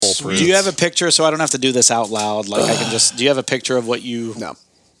fruits. Do you have a picture so I don't have to do this out loud? Like I can just. Do you have a picture of what you? No.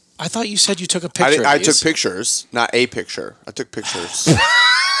 I thought you said you took a picture. I took pictures, not a picture. I took pictures.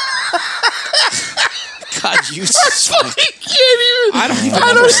 God, you fucking can't even. I don't even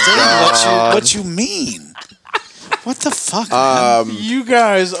understand what you mean. What the fuck? You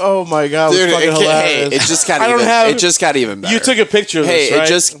guys, oh my god, dude, it was fucking hilarious. Hey, it just got it just got even better. You took a picture of this,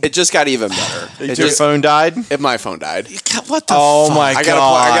 right? it just got even better. Your phone died? My phone died. What the Oh fuck? my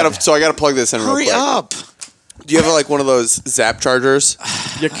god. I gotta plug this in Hurry real quick. up. Do you have like one of those Zap chargers?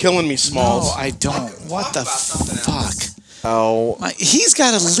 You're killing me, Smalls. No, I don't. What the fuck? Oh. He's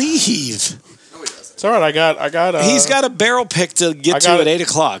got to leave. It's all right. I got. He's got a barrel pick to get to at 8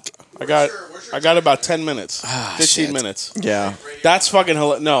 o'clock. I got about 10 minutes. 15 minutes. Yeah. That's fucking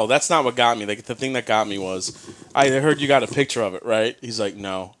hilarious. No, that's not what got me. The thing that got me was I heard you got a picture of it, right? He's like,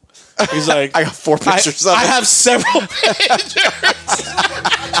 no. He's like, I got 4 pictures of it. I have several pictures.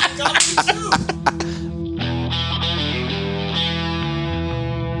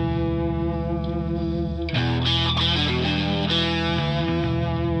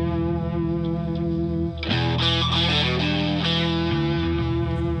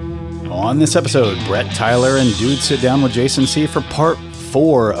 On this episode, Brett, Tyler, and Dude sit down with Jason C. for part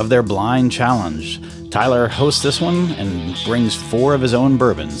 4 of their blind challenge. Tyler hosts this one and brings 4 of his own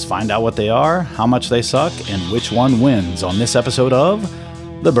bourbons. Find out what they are, how much they suck, and which one wins on this episode of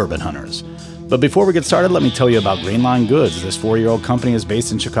The Bourbon Hunters. But before we get started, let me tell you about Greenline Goods. This 4-year-old company is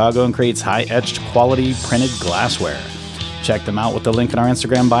based in Chicago and creates high-etched quality printed glassware. Check them out with the link in our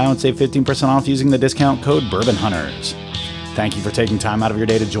Instagram bio and save 15% off using the discount code Bourbon Hunters. Thank you for taking time out of your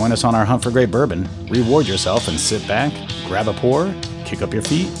day to join us on our hunt for great bourbon. Reward yourself and sit back, grab a pour, kick up your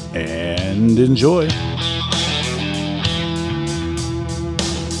feet, and enjoy.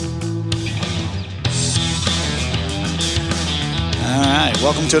 All right,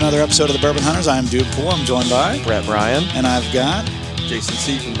 welcome to another episode of the Bourbon Hunters. I am Dude Pool. I'm joined by Brett Bryan. And I've got Jason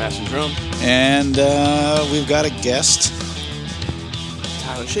C. from Master Drum. And we've got a guest.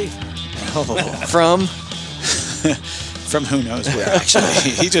 Tyler Schaefer. Oh. From who knows where, actually.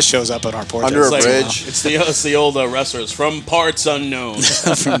 He just shows up at our porch. Under a bridge. It's the old wrestlers from parts unknown.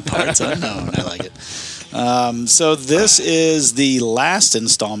 From parts unknown. I like it. So this is the last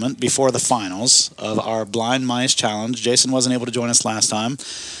installment before the finals of our Blind Mice Challenge. Jason wasn't able to join us last time,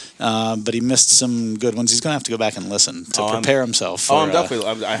 but he missed some good ones. He's going to have to go back and listen to prepare himself. For, I'm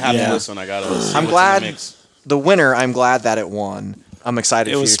definitely. I have to listen. I got to. I'm glad the winner. I'm glad that it won. I'm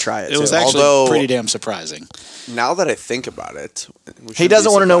excited for you to try it. It was too. actually pretty damn surprising. Now that I think about it, he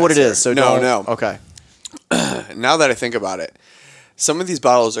doesn't want to know what it is. So no. Okay. Now that I think about it, some of these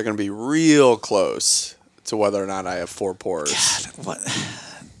bottles are going to be real close to whether or not I have 4 pours. God, what?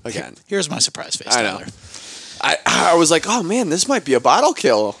 Again, here's my surprise face. I know. I was like, oh man, this might be a bottle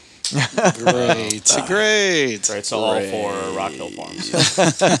kill. Great. Right, so all 4 Rock Hill Farms.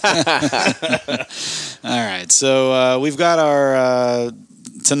 All right, so we've got our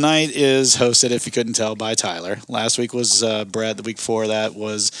tonight is hosted, if you couldn't tell, by Tyler. Last week was Brett. The week before that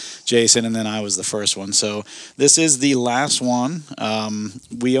was Jason, and then I was the first one. So this is the last one.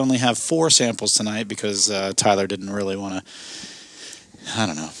 We only have 4 samples tonight because Tyler didn't really want to. I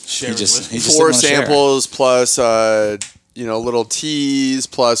don't know. He just 4 samples plus little teas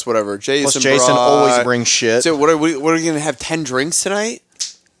plus whatever Jason. Plus Jason always brings shit. So what are we going to have 10 drinks tonight?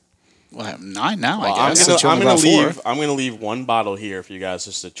 Well, I have 9 now. Well, I guess I'm gonna leave one bottle here for you guys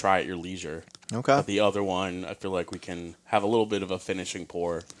just to try at your leisure. Okay. But the other one, I feel like we can have a little bit of a finishing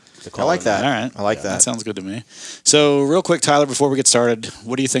pour. I like that. All right. I like that. That sounds good to me. So, real quick, Tyler, before we get started,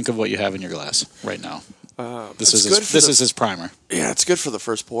 what do you think of what you have in your glass right now? This is his primer. Yeah, it's good for the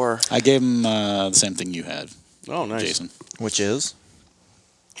first pour. I gave him the same thing you had. Oh, nice. Jason. Which is?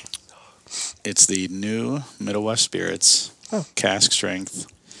 It's the new Middle West Spirits cask strength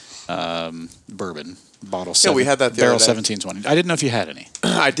bourbon bottle. Yeah, we had that the barrel other day. 1720. I didn't know if you had any.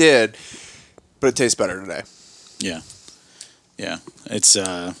 I did, but it tastes better today. Yeah. It's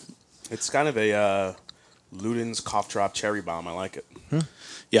kind of a Luden's Cough Drop Cherry Bomb. I like it.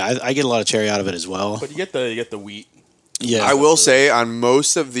 Yeah, I get a lot of cherry out of it as well. But you get the wheat. Yeah, I will say on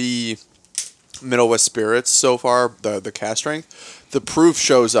most of the Middle West Spirits so far, the cask strength, the proof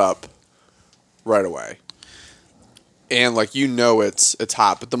shows up right away. And it's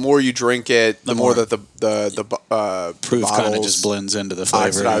hot, but the more you drink it, the more that the proof kind of just blends into the flavor.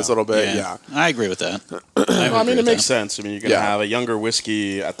 Oxidize a little bit, yeah. I agree with that. I mean, it makes sense. I mean, you're gonna have a younger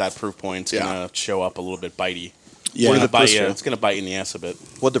whiskey at that proof point. It's gonna show up a little bit bitey. Yeah, it's gonna bite you in the ass a bit.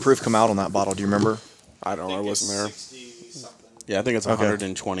 What'd the proof come out on that bottle? Do you remember? I don't know. I wasn't there. Yeah, I think it's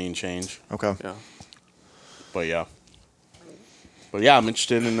 120 and change. Okay. Yeah. But yeah. But yeah, I'm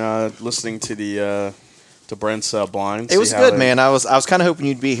interested in listening to the to Brent's blind. It was good, man. I was kind of hoping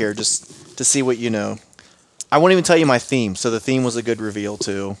you'd be here just to see what you know. I won't even tell you my theme, so the theme was a good reveal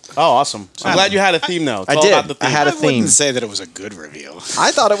too. Oh, awesome! I'm glad you had a theme though. It's I all did. about the theme. I had a I theme. wouldn't say that it was a good reveal.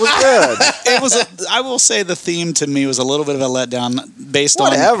 I thought it was good. It was. I will say the theme to me was a little bit of a letdown based on.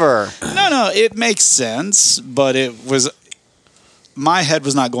 Whatever. No, it makes sense, but it was. My head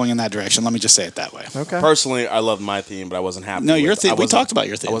was not going in that direction. Let me just say it that way. Okay. Personally, I loved my theme, but I wasn't happy. No, with, your theme. I We wasn't- talked about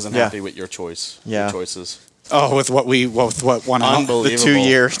your theme. I wasn't Yeah. happy with your choice. Yeah. Your choices. Oh, with what won out. Unbelievable. The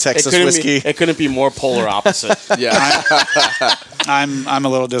 2-year Texas it couldn't whiskey. It couldn't be more polar opposite. Yeah. I'm a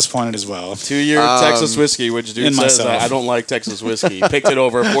little disappointed as well. 2-year Texas whiskey, which dude in says myself. I don't like Texas whiskey. Picked it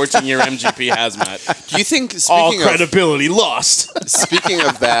over 14-year MGP hazmat. Do you think All speaking of credibility lost. speaking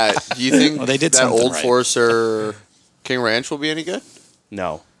of that, do you think Well, they did that something Old right. Forester King Ranch will be any good?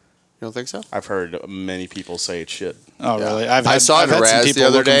 No, You don't think so? I've heard many people say it should. Oh, Yeah. really? I saw it in I've had some Raz the people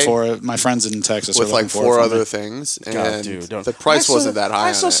other looking day for it. My friends in Texas With are like looking for 4 it for other me. things, God, and dude, don't. the price wasn't that high.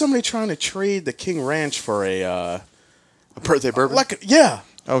 I saw on somebody trying to trade the King Ranch for a birthday bourbon. yeah.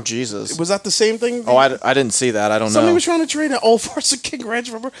 Oh Jesus. Was that the same thing? Oh, I didn't see that. I don't Somebody know. was trying to trade an Old Forester King Ranch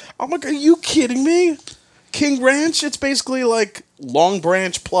for. I'm like, are you kidding me? King Ranch? It's basically like Long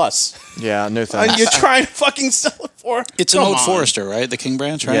Branch plus, Yeah, no and thanks. you're trying to fucking sell it for. It's an Come Old on. Forester, right? The King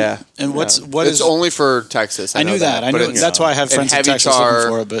Branch, right? Yeah. And what it's is? only for Texas. I know knew that. I but knew it's- that's why I have and friends in heavy Texas char-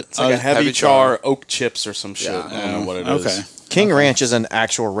 looking for it. But It's like a heavy, heavy char, char. oak chips or some shit. I don't know what it is. okay. King Ranch is an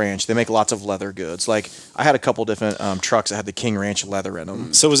actual ranch. They make lots of leather goods. Like I had a couple different trucks that had the King Ranch leather in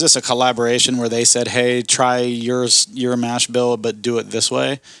them. So was this a collaboration where they said, "Hey, try your mash bill, but do it this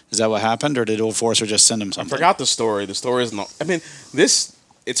way"? Is that what happened, or did Old Forester just send him I something? forgot the story. The story is not. I mean, this.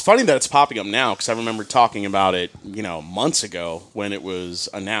 It's funny that it's popping up now because I remember talking about it, months ago when it was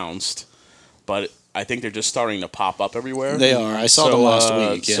announced. But I think they're just starting to pop up everywhere. They are. I saw them last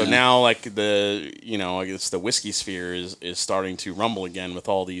week. So yeah. now, like I guess the whiskey sphere is starting to rumble again with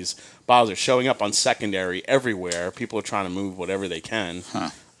all these bottles. They're showing up on secondary everywhere. People are trying to move whatever they can.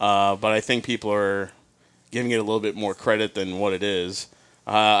 But I think people are giving it a little bit more credit than what it is.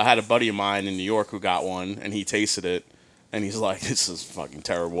 I had a buddy of mine in New York who got one, and he tasted it. And he's like, "This is fucking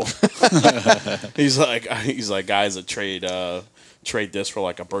terrible." he's like, guys that trade this for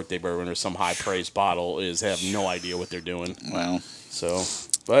like a birthday bourbon or some high praised bottle have no idea what they're doing. Well, So,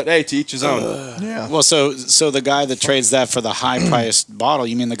 but hey, to each his own. Yeah. well, so the guy that trades that for the high priced bottle,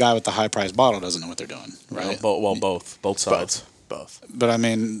 you mean the guy with the high priced bottle doesn't know what they're doing, right? Both sides. both. But I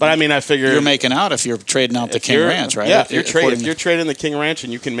mean, I figure you're making out if you're trading out the if King you're- Ranch, right? Yeah, If if you're trading the King Ranch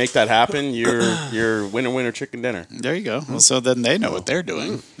and you can make that happen, you're winner chicken dinner. there you go. Well, so then they know what they're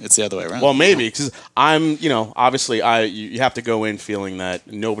doing. It's the other way around. Well, maybe because I'm, obviously you have to go in feeling that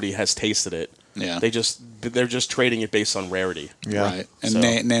nobody has tasted it. Yeah. They're just trading it based on rarity. Yeah. right. And So-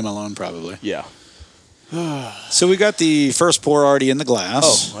 name alone, probably. Yeah. So we got the first pour already in the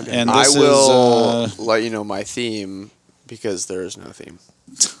glass. Oh, okay. And I this will is, let you know my theme because there is no theme.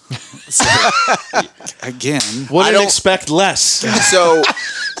 again. I Wouldn't don't- expect less. So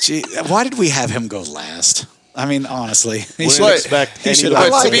Gee, why did we have him go last? I mean, honestly, he Wouldn't should- But- expect he any should- less.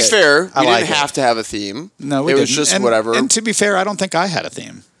 but like to be it. fair, we I like didn't it. have to have a theme. No, we it was didn't. just And- whatever. And to be fair, I don't think I had a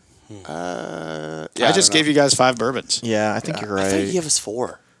theme. Yeah, I just gave you guys 5 bourbons. Yeah, I think you're I right. thought you gave us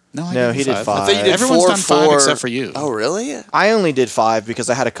 4. No, No, he did 5. I thought you did Everyone's 4 done 5 for- except for you. Oh, really? I only did 5 because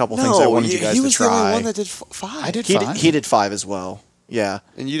I had a couple things I wanted you guys he to was try. the only one that did 5. I did he 5. he did 5 as well. Yeah.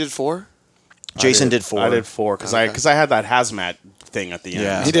 And you did 4? Jason did 4. I did 4 because I had that hazmat thing at the end.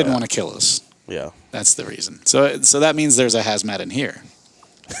 Yeah. He didn't want to kill us. Yeah. That's the reason. So that means there's a hazmat in here.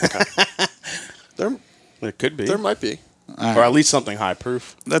 There, It could be. there might be. Or at least something high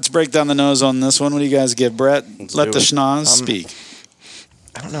proof. Let's break down the nose on this one. What do you guys give, Brett? Let do the it. schnoz speak.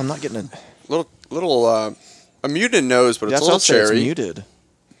 I don't know. I'm not getting a. Little a muted nose, but it's That's a little also it's cherry. muted.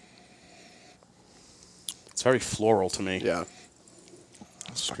 It's very floral to me. Yeah.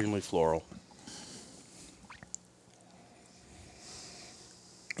 Extremely floral.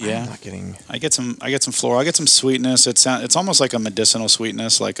 Yeah. I'm not getting. I get some floral. I get some sweetness. It's almost like a medicinal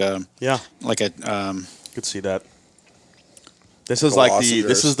sweetness, like a Yeah. Could see that. This is The like lozenges.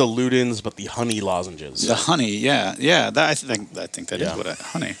 this is the Ludens, but the honey lozenges. the honey. Yeah. That I think that is Yeah. what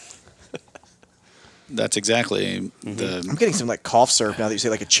honey. That's exactly the. I'm getting some like cough syrup now that you say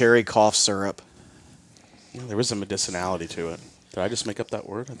like a cherry cough syrup. Yeah, there is a medicinality to it. Did I just make up that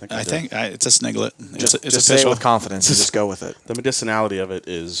word? I I did. think it's a sniglet. It's Just say it official. with confidence and just go with it. The medicinality of it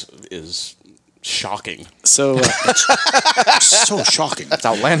is shocking. So so shocking. It's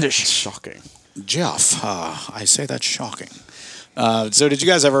outlandish. Shocking. Jeff, I say that's shocking. So did you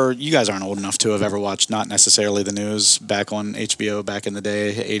guys ever? You guys aren't old enough to have ever watched not necessarily the news back on HBO back in the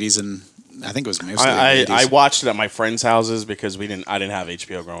day, 80s and I think it was mostly I 80s. watched it at my friends' houses because I didn't have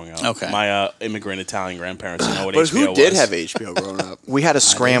HBO growing up. Okay. My immigrant Italian grandparents know what But HBO who did was. have HBO growing up? We had a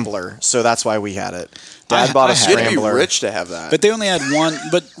scrambler, so that's why we had it. Dad bought a I had You had to be scrambler. rich to have that. But they only had one.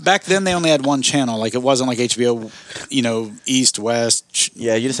 But back then they only had one channel. Like it wasn't like HBO, East, West.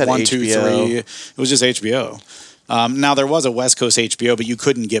 Yeah, you just had 1, 2, HBO. 3. It was just HBO. Now there was a West Coast HBO, but you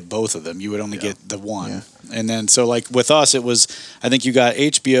couldn't get both of them. You would only get the one. Yeah. And then so like with us, it was I think you got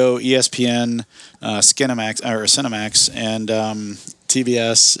HBO, ESPN, Cinemax, and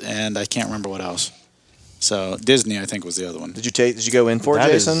TBS, and I can't remember what else. So Disney, I think, was the other one. Did you go in for it,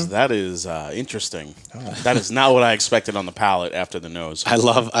 Jason? That is interesting. That is not what I expected on the palate after the nose. I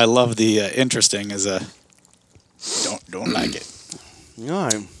love the interesting as a don't like it. No,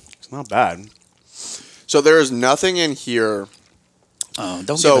 it's not bad. So there is nothing in here. Oh,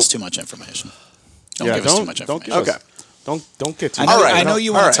 don't So- give us too much information. Don't give us too much don't information. give us- Don't get too. I know, All right. I know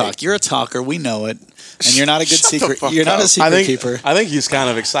you want All to right. talk. You're a talker. We know it, and you're not a good Shut the secret. fuck You're not up. a secret keeper. I think he's kind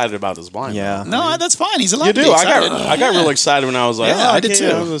of excited about this blind. Yeah. No, that's fine. He's allowed You to do. be I excited. got real excited when I was like, Yeah, oh, I did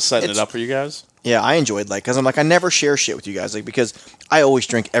can't- too. I was just setting it It's- up for you guys. Yeah, I enjoyed because I'm like I never share shit with you guys because I always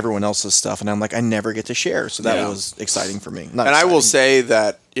drink everyone else's stuff and I'm like I never get to share, so that Yeah. was exciting for me. Not And I will exciting. say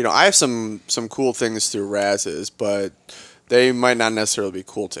that I have some cool things through Raz's, but they might not necessarily be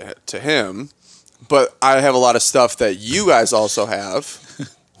cool to him. But I have a lot of stuff that you guys also have,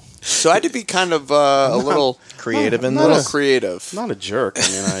 so I had to be kind of a little creative in not little this. creative. Not a jerk.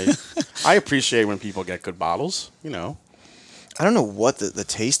 I mean, I appreciate when people get good bottles. I don't know what the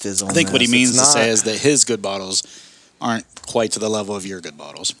taste is on I think what he this. means It's to not- say is that his good bottles aren't quite to the level of your good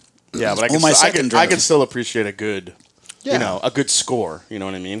bottles. Yeah, but I On can, my still, second I drink. can still appreciate a good, Yeah. a good score. You know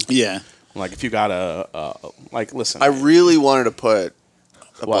what I mean? Yeah. Like if you got listen. I really wanted to put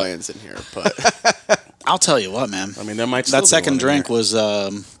a What? Blands in here, but I'll tell you what, man. I mean, there might still That be second one in drink there.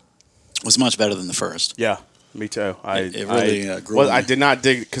 was much better than the first. Yeah, me too. It really, grew on I me. did not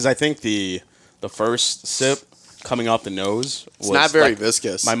dig because I think the first sip coming off the nose was it's not very like,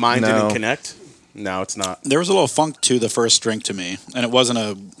 viscous. My mind No. didn't connect. No, it's not. There was a little funk to the first drink to me, and it wasn't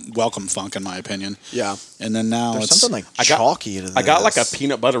a welcome funk in my opinion. yeah. And then now There's it's something like I got- chalky to this. I got like a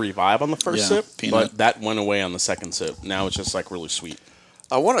peanut buttery vibe on the first Yeah, sip, peanut. but that went away on the second sip. Now it's just like really sweet.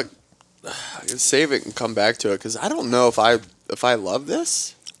 I want to save it and come back to it because I don't know if I love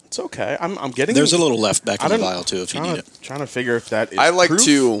this. It's okay. I'm getting. there's a little left back I in the don't- vial too if you trying need to, it. Trying to figure if that is. I like proof,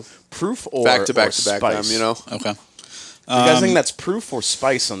 to proof or back to back or to back them. spice. Okay. You guys think that's proof or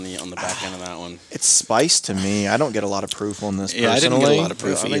spice on the back end of that one? It's spice to me. I don't get a lot of proof on this. Yeah, I didn't personally. get a lot of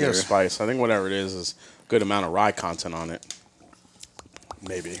proof I think either. it's spice. I think whatever it is good amount of rye content on it.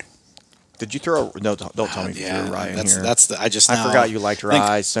 Maybe. Did you throw? No, don't tell me if you Yeah, threw rye in that's here. that's the. I just I now forgot you liked think-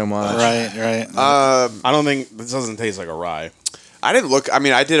 rye so much. Right. I don't think this doesn't taste like a rye. I didn't look. I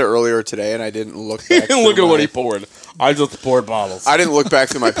mean, I did it earlier today, and I didn't look back. Look through at what my- he poured. I just poured bottles. I didn't look back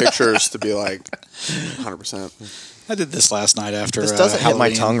through my pictures to be like 100%. I did this last night after. This doesn't hit my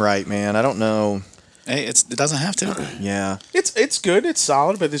Halloween. tongue right, man. I don't know. Hey, it doesn't have to. Yeah. It's good. It's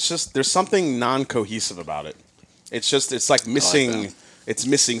solid, but it's just there's something non-cohesive about it. It's like missing. that. It's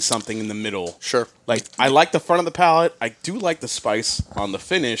missing something in the middle. Sure. Like I like the front of the palate. I do like the spice on the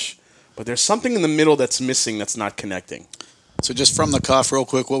finish, but there's something in the middle that's missing. That's not connecting. So just from the cuff, real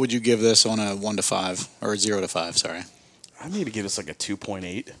quick, what would you give this on a 1 to 5 or 0 to 5? Sorry. I maybe give this like a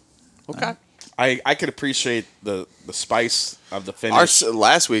 2.8. Okay. I could appreciate the spice of the finish.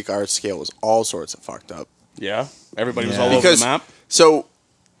 Last week, our scale was all sorts of fucked up. Yeah, everybody was Yeah. all over Because the map. so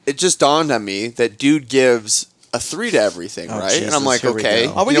it just dawned on me that dude gives a 3 to everything, Oh, right? And I'm Jesus, like, here we okay.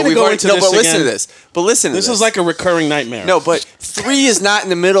 go. Are we You know, gonna we've go already- into no, this but listen again? to this. But listen to this. This is like a recurring nightmare. no, but 3 is not in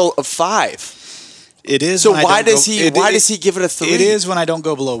the middle of 5. It is. So when I why don't does go- he? Why does he give it a 3? It is when I don't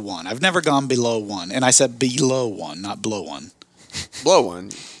go below 1. I've never gone below 1, and I said below 1, not below 1. blow one.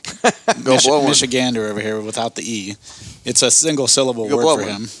 Go blow one. Michigander over here without the E. It's a single syllable Go word blow for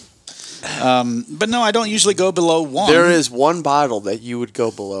one. him. But no, I don't usually go below 1. There is one bottle that you would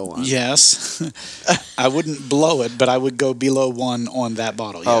go below on. Yes. I wouldn't blow it, but I would go below 1 on that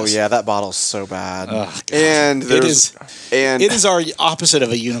bottle. Yes. Oh yeah, that bottle's so bad. Ugh, God. And It there's is. and It is our opposite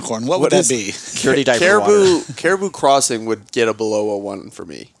of a unicorn. What would that be? Purity diaper water. Caribou Crossing would get a below a 1 for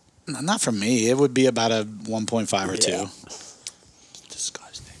me. Not for me. It would be about a 1.5 or 2.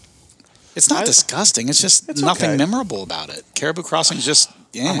 Disgusting. It's not disgusting. It's just It's nothing okay. memorable about it. Caribou Crossing is just,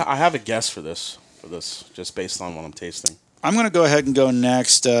 yeah. I have a guess for this, just based on what I'm tasting. I'm going to go ahead and go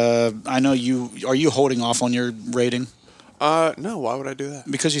next. I know you. Are you holding off on your rating? No. Why would I do that?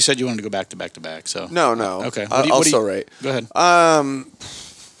 Because you said you wanted to go back to back to back. So No. Okay. I'll still rate. Go ahead. I'll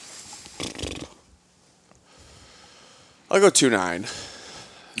go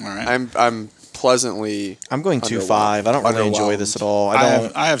 2.9. All right. I'm pleasantly. I'm going 2.5. I don't really enjoy this at all.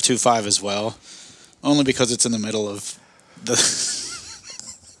 I have 2.5 as well, only because it's in the middle of the.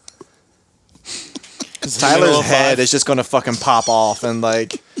 Tyler's head is just going to fucking pop off and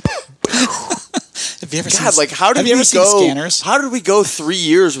like. Have you ever God, seen? like how did have you we ever seen go? Scanners? How did we go 3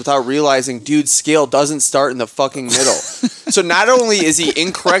 years without realizing, dude, scale doesn't start in the fucking middle? So not only is he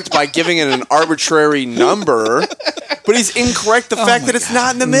incorrect by giving it an arbitrary number, but he's incorrect the fact that it's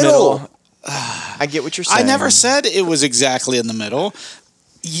not in the middle. I get what you're saying. I never said it was exactly in the middle.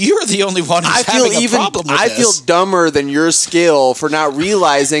 You're the only one who's I feel having a problem with I this. feel dumber than your scale for not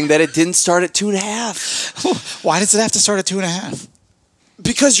realizing that it didn't start at 2.5. Why does it have to start at 2.5?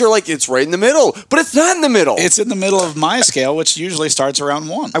 Because you're like, it's right in the middle, but it's not in the middle. It's in the middle of my scale, which usually starts around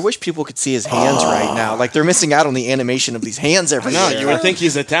 1. I wish people could see his hands right now. Like they're missing out on the animation of these hands everywhere. No, you would think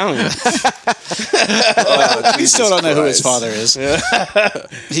he's Italian. We still don't know who his father is.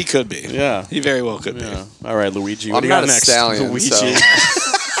 He could be. Yeah. He very well could be. All right, Luigi. What I'm do you not got a next? stallion, Luigi. so-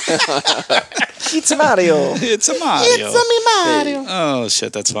 It's Mario. It's a Mario. It's a me Mario. Oh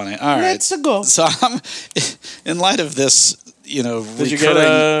shit, that's funny. All right, Let's go. So in light of this, Did you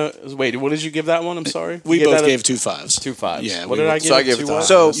get wait, what did you give that one? I'm sorry. we You both that gave 2 5s. 2 5s. Yeah, What we did I both- give? so I gave it 2 to- what?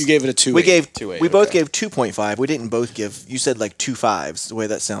 So You gave it a 2. we gave 2.8, we both okay. gave 2.5. We didn't both give. You said like 2 5s. The way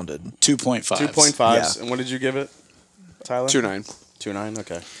that sounded. 2.5. 2.5s. Yeah. And what did you give it, Tyler? 2.9. 2.9.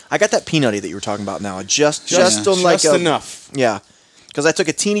 Okay. I got that peanutty that you were talking about now. Just Just on like Just a, enough. Yeah, because I took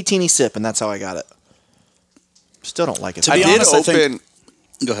a teeny sip and that's how I got it. Still don't like it. To I be did honest, I open. think-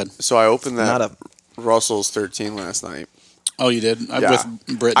 Go ahead. So I opened that Not a- Russell's 13 last night. Oh, you did? Yeah.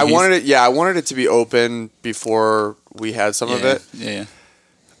 With Britt. I and Heath? wanted it. Yeah, I wanted it to be open before we had some of Yeah, it. Yeah.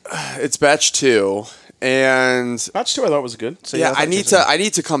 It's batch 2, and Batch 2 I thought was good. So yeah, I thought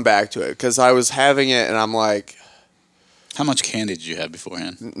need to come back to it because I was having it and I'm like, How much candy did you have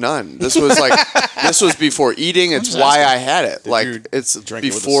beforehand? none. This was like this was before eating. It's just why asking. I had it. you Like it's drink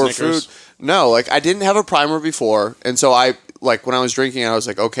it with the before Snickers? food. No, like I didn't have a primer before, and so I like when I was drinking, I was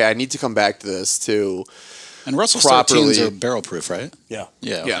like, okay, I need to come back to this too. And Russell's Properly. 13s are barrel proof, right? Yeah.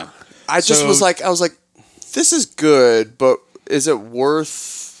 Yeah. Yeah, okay. I just So- was like, this is good, but is it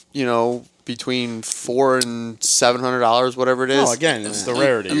worth between $400 and $700, whatever it is? Oh, again, it's the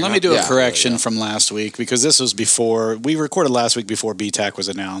rarity. And You're let me not- do a yeah, correction from last week because this was before we recorded last week before BTAC was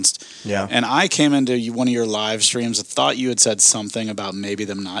announced. Yeah. And I came into one of your live streams and thought you had said something about maybe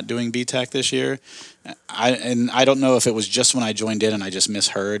them not doing BTAC this year. I don't know if it was just when I joined in and I just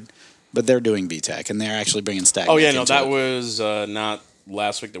misheard, but they're doing BTAC and they're actually bringing Stag. Oh, back yeah, no, into that it. was not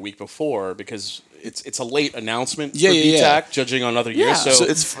last week, the week before, because it's a late announcement Yeah, for yeah, BTAC, yeah. judging on other years. Yeah. So, So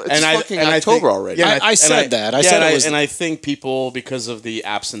it's fucking October think- already. Yeah, I said that. I said it was- and I think people, because of the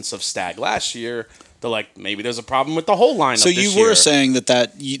absence of Stag last year, they're like, maybe there's a problem with the whole lineup. So you this were year. saying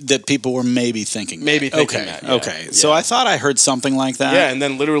that people were maybe thinking Maybe that. thinking okay. that, yeah. Okay. So Yeah. I thought I heard something like that. Yeah, and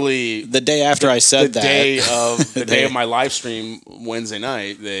then literally The day after I said the that, day of the day They- of my live stream Wednesday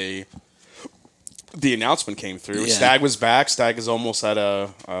night, the announcement came through. Yeah. Stag was back. Stag is almost at a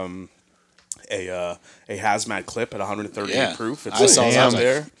hazmat clip at 138 Yeah. proof. It's I saw that. out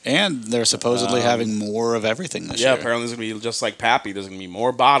there. and they're supposedly having more of everything this Yeah, year. apparently there's gonna be just like Pappy. There's gonna be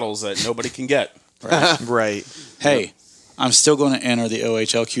more bottles that nobody can get. Right. Hey, I'm still going to enter the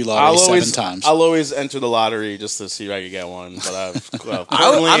OHLQ lottery seven times. I'll always enter the lottery just to see if I can get one. But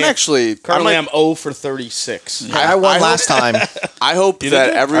I'm actually currently I'm 0 for 36. I won last time. I hope You that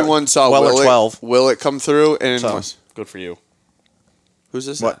did? everyone saw Weller 12. Will it come through? And So. Good for you. who's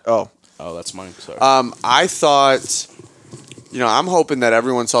this? What? Oh, Oh, that's mine. Sorry. I thought, I'm hoping that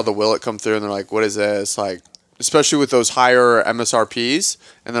everyone saw the Will it come through and they're like, what is this? Like, especially with those higher MSRPs,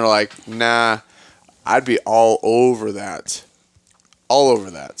 and they're like, nah, I'd be all over that. All over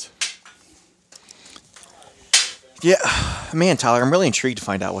that. yeah, man, Tyler, I'm really intrigued to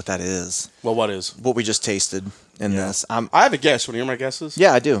find out what that is. Well, what is? What we just tasted in this. I have a guess. Want to hear my guesses?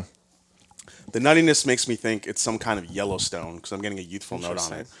 Yeah, I do. The nuttiness makes me think it's some kind of Yellowstone because I'm getting a youthful note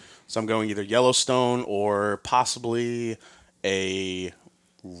on it. So I'm going either Yellowstone or possibly a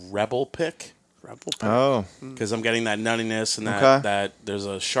Rebel pick. Oh, Because I'm getting that nuttiness and Okay. that there's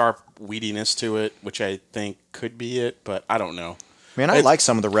a sharp weediness to it, which I think could be it, but I don't know. Man, I like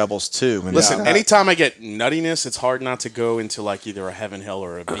some of the Rebels too. Man. Listen, anytime I get nuttiness, it's hard not to go into like either a Heaven Hill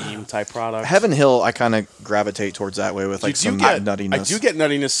or a Beam type product. Heaven Hill, I kind of gravitate towards that way with like some nuttiness. I do get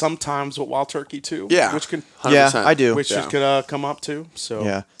nuttiness sometimes with Wild Turkey too. Yeah, which can 100%. Yeah, I do. which could come up too. So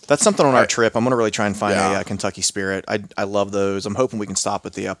yeah, that's something on our trip. I'm gonna really try and find a Kentucky Spirit. I love those. I'm hoping we can stop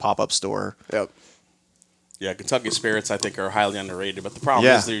at the pop-up store. Yep. Yeah, Kentucky Spirits I think are highly underrated, but the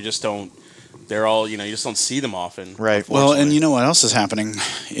problem is that you just don't. They're all, you just don't see them often. Right. Well, and you know what else is happening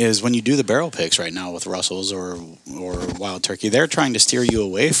is when you do the barrel picks right now with Russells or Wild Turkey, they're trying to steer you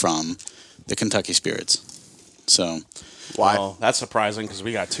away from the Kentucky Spirits. So, Why? Well, that's surprising because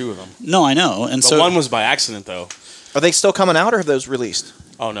we got 2 of them. no, I know, and But so one was by accident though. Are they still coming out, or have those released?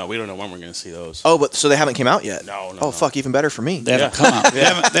 Oh no, we don't know when we're going to see those. Oh, but so they haven't came out yet. No. Oh, fuck, even better for me. they haven't come out. They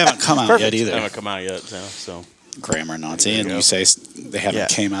haven't come out yet They either. haven't come out yet. So Grammar Nazi, and go. you say they haven't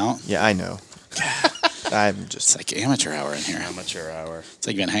came out. Yeah, I know. I'm just It's like amateur hour in here. amateur hour. It's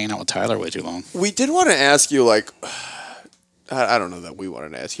like you've been hanging out with Tyler way too long. We did want to ask you, like, I don't know that we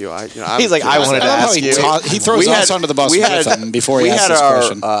wanted to ask you. He's like, I wanted to ask you. He throws us under the bus with him before he asks had this our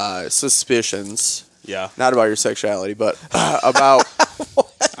question. suspicions, Yeah. not about your sexuality, but about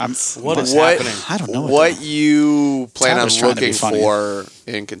What is what happening? I don't know what you plan on Tyler's trying to be looking funny. for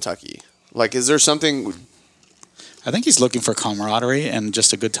in Kentucky. Like, is there something? I think he's looking for camaraderie and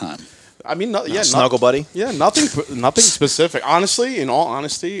just a good time. I mean, Snuggle buddy. Yeah, nothing specific. Honestly, in all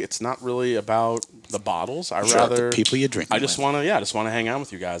honesty, it's not really about the bottles. I rather the people you drink. I just want to hang out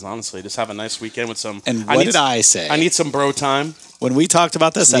with you guys. Honestly, just have a nice weekend with some. And what did I say? I need some bro time. When we talked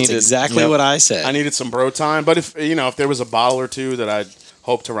about this, that's Needed. exactly Yep. what I said. I needed some bro time. But if there was a bottle or two that I'd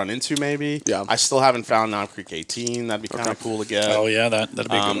hope to run into, maybe. Yeah. I still haven't found Knob Creek 18. That'd be kind of cool to get. oh yeah, that'd be a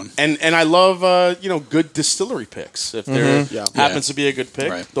good one. And I love good distillery picks. If there happens to be a good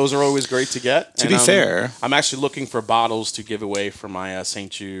pick, Right. those are always great to get. To be fair, I'm actually looking for bottles to give away for my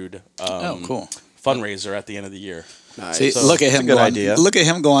St. Jude cool. fundraiser at the end of the year. Nice. See, look at him good going. idea. Look at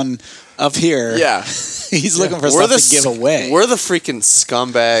him going up here. Yeah, He's looking for we're stuff to give away. We're the freaking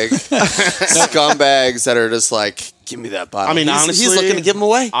scumbags that are just like, give me that bottle. I mean, he's honestly, looking to give them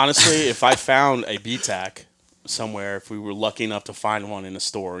away. Honestly, if I found a BTAC somewhere, if we were lucky enough to find one in a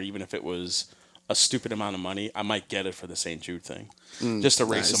store, even if it was a stupid amount of money, I might get it for the St. Jude thing, just to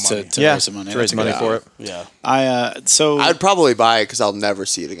raise some money. to raise some money. To raise That's a money good for idea. it. Yeah. I'd probably buy it because I'll never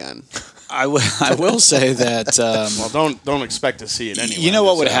see it again. I will say that. Well, don't expect to see it anyway. You know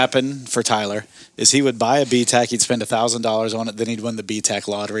what would So- happen for Tyler is he would buy a BTAC, he'd spend $1,000 on it, then he'd win the BTAC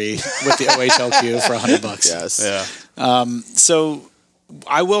lottery with the OHLQ for $100. Yes. Yeah. So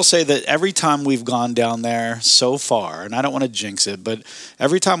I will say that every time we've gone down there so far, and I don't want to jinx it, but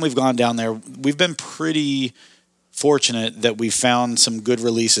every time we've gone down there, we've been pretty fortunate that we found some good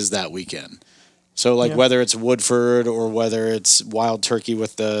releases that weekend. So, whether it's Woodford or whether it's Wild Turkey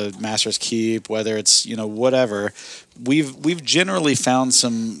with the Master's Keep, whether it's whatever, we've generally found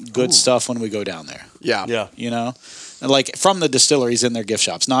some good stuff when we go down there. Yeah. Yeah. Like from the distilleries in their gift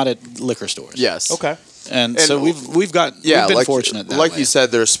shops, not at liquor stores. Yes. Okay. And so we've been fortunate that like way. you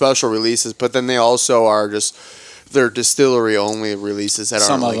said, there are special releases, but then they also are just they're distillery only releases that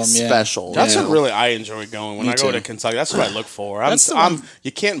Some are of like them, yeah. special. That's you what know? really I enjoy going when Me I go too. to Kentucky. That's what I look for. That's the one-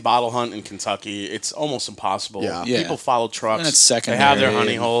 You can't bottle hunt in Kentucky. It's almost impossible. Yeah. Yeah. People follow trucks. And it's They have their secondary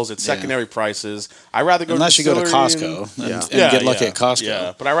honey and- holes. It's yeah. secondary prices. I rather go Unless you go to distillery Costco and, Yeah. get lucky at Costco.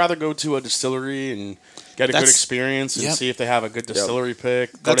 Yeah, but I rather go to a distillery and get a good experience and Yep. see if they have a good distillery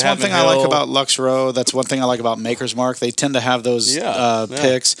pick. Go That's to one Heaven thing I like Hill. about Lux Row. That's one thing I like about Maker's Mark. They tend to have those Yeah.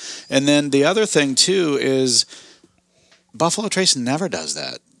 picks. And then the other thing, too, is Buffalo Trace never does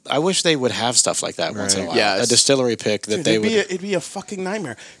that. I wish they would have stuff like that once in a while. Yes. A distillery pick that Dude, they it'd, would. be it'd be a fucking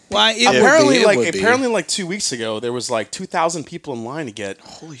nightmare. Why, it apparently, would be, it would be. apparently, like 2 weeks ago, there was like 2,000 people in line to get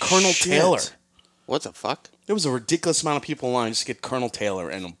Colonel shit. Taylor. What the fuck? There was a ridiculous amount of people in line just to get Colonel Taylor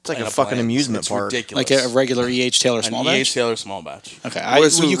and It's like a fucking amusement park. Ridiculous. Like a regular E.H. Taylor An small E.H. batch? Taylor small batch. Okay.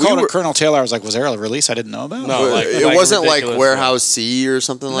 Was- When you we called were- it Colonel Taylor, I was like, was there a release I didn't know about? No, like- it like wasn't like ridiculous, Warehouse C or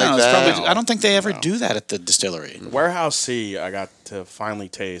something No, like it's that. probably, I don't think they ever do that at the distillery. Warehouse C, I got to finally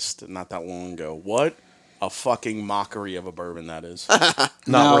taste not that long ago. What a fucking mockery of a bourbon that is.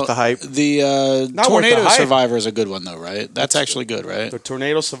 Not worth the hype. The Not worth Tornado the hype. Survivor is a good one, though, right? That's actually good, right? The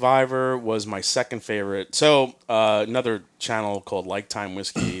Tornado Survivor was my second favorite. So another channel called Lifetime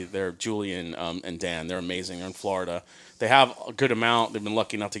Whiskey. They're Julian and Dan. They're amazing. They're in Florida. They have a good amount. They've been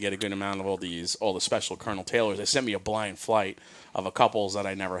lucky enough to get a good amount of all the special Colonel Taylors. They sent me a blind flight of a couples that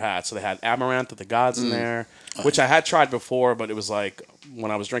I never had. So they had Amaranth of the Gods in there, which I had tried before, but it was like when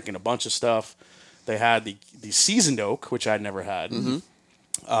I was drinking a bunch of stuff. They had the Seasoned Oak, which I'd never had.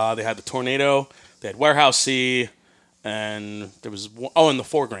 They had the Tornado. They had Warehouse C. and there was and the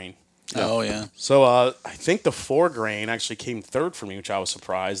 4-grain. Oh yeah. So I think the 4-grain actually came third for me, which I was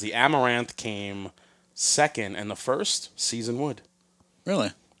surprised. The Amaranth came second, and the first, Seasoned Wood.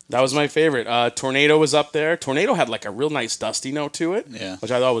 Really? That was my favorite. Tornado was up there. Tornado had like a real nice dusty note to it, Yeah.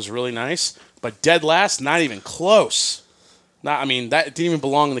 which I thought was really nice. But dead last, not even close. Not, I mean, that didn't even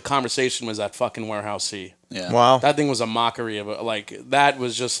belong in the conversation. Was that fucking Warehouse C? Yeah. Wow. That thing was a mockery of it. Like that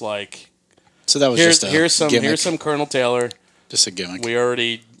was just like So that was just a gimmick. here's some Colonel Taylor. Just a gimmick. We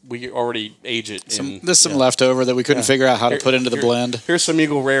already age it. There's some leftover that we couldn't figure out how to put into the blend. Here's some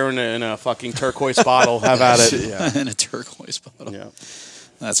Eagle Rare in a fucking turquoise bottle. Have at it. In a turquoise bottle. Yeah.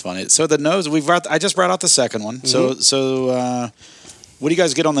 That's funny. So the nose, I just brought out the second one. So what do you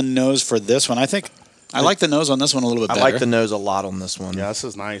guys get on the nose for this one? I think I like the nose on this one a little bit I better. like the nose a lot on this one. Yeah, this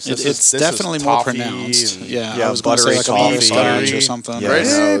is nice. It's this definitely is more toffee pronounced. and- Yeah, I was going to buttery say like a toffee. butterscotch or something. Yeah. Great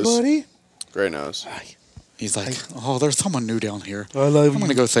Hey, nose. buddy. Great nose. He's like, oh, there's someone new down here. I love I'm going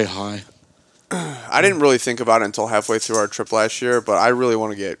to go say hi. I didn't really think about it until halfway through our trip last year, but I really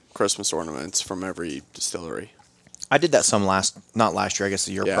want to get Christmas ornaments from every distillery. I did that not last year, I guess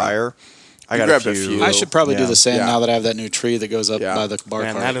the year Yeah. prior. I You got grabbed a a few. few. I should probably do Yeah. the same Yeah. now that I have that new tree that goes up Yeah. by the bar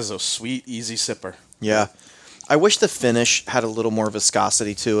Man, cart. that is a sweet, easy sipper. Yeah. I wish the finish had a little more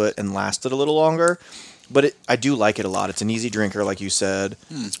viscosity to it and lasted a little longer, but I do like it a lot. It's an easy drinker, like you said.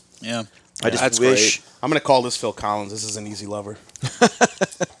 Yeah. I just That's wish. great. I'm gonna call this Phil Collins. This is an easy lover.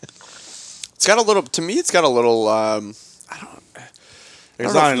 It's got a little. To me, it's got a little. There's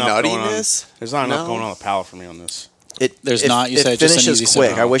don't know not if enough going on. nuttiness? There's not enough No. going on the palate for me on this. There's not. You said it just an finishes easy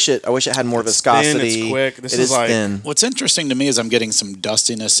quick. sip. I wish it had more It's thin, viscosity. it's quick. This It is is like- thin. What's interesting to me is I'm getting some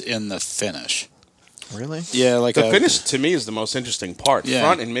dustiness in the finish. Really? Yeah, like The finish to me is the most interesting part. Yeah.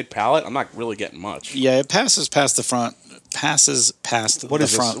 Front and mid palate, I'm not really getting much. Yeah, it passes past the front. Passes past What the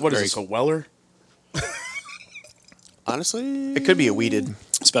is front. this? What is very this? A Weller? Honestly, It could be a weeded.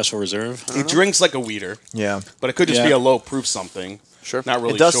 special reserve. It drinks like a weeder, Yeah. but it could just Yeah. be a low proof something. Sure. Not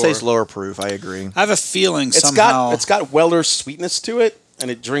really. It does sure. taste lower proof. I agree. I have a feeling It's somehow. got Weller sweetness to it,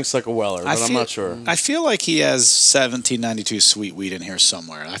 and it drinks like a Weller, but I'm not sure. I feel like he has 1792 sweet wheat in here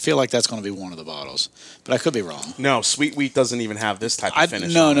somewhere. I feel like that's going to be one of the bottles, but I could be wrong. No, sweet wheat doesn't even have this type of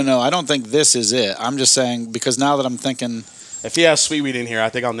finish. No, on no, it. no. I don't think this is it. I'm just saying because now that I'm thinking If he has sweet wheat in here, I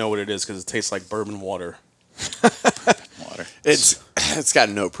think I'll know what it is because it tastes like bourbon water. water. It's got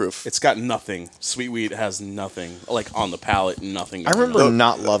no proof. It's got nothing. Sweet wheat has nothing, like on the palate, nothing. I going remember on.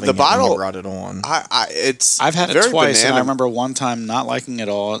 not loving the it when bottle- you brought it on. I've had it very twice, and I banana- remember one time not liking it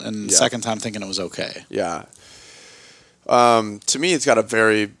all, and the Yeah. second time thinking it was okay. Yeah. To me, it's got a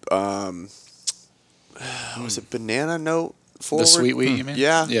very was it banana note forward? The sweet wheat, you mean?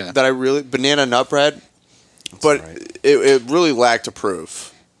 Yeah, Yeah. That I really banana nut bread, but right. it really lacked a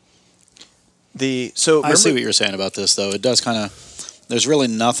proof. I see remember- what you're saying about this, though. It does kind of. There's really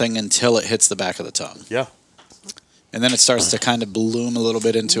nothing until it hits the back of the tongue, Yeah, and then it starts to kind of bloom a little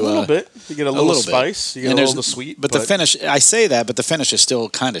bit into a little bit. You get a little little bit. spice. You get And a there's- little of the sweet, But the finish, I say that, but the finish is still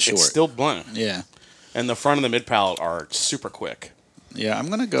kind of short. it's still blunt, Yeah, and the front and the mid palate are super quick. yeah. I'm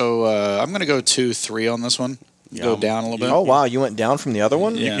gonna go. I'm gonna go 2-3 on this one. Yeah, Go down a little bit. Oh wow, you went down from the other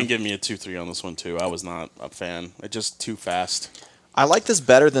one. Yeah. You can give me a 2-3 on this one too. I was not a fan. It's just too fast. I like this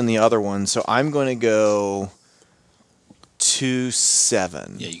better than the other one, so I'm going to go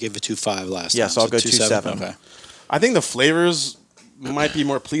 2.7. Yeah, you gave it 2.5 last Yeah, time. so I'll go 2.7. 2.7. Okay. I think the flavors might be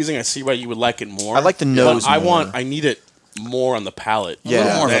more pleasing. I see why you would like it more. I like the nose But more. I need it more on the palate. A little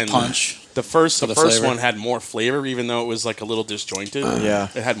Yeah. more of a than- punch. The first the first flavor. one had more flavor, even though it was like a little disjointed. Yeah.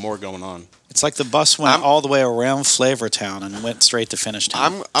 It had more going on. It's like the bus went I'm- all the way around Flavor Town and went straight to Finish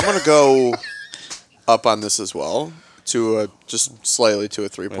Town. I'm gonna go up on this as well to just slightly to a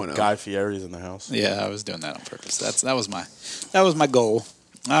 3.0. Guy Fieri's in the house. Yeah, I was doing that on purpose. That was my goal.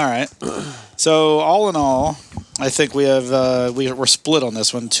 All right. So all in all, I think we have we're split on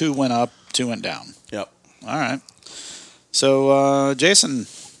this one. 2 went up, 2 went down. Yep. All right. So Jason,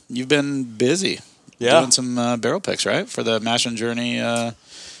 you've been busy doing some barrel picks, right, for the Mash and Journey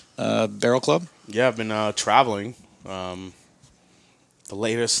Barrel Club. Yeah, I've been traveling. The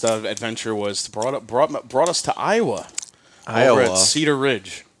latest adventure was brought us to Iowa. Over Iowa. at Cedar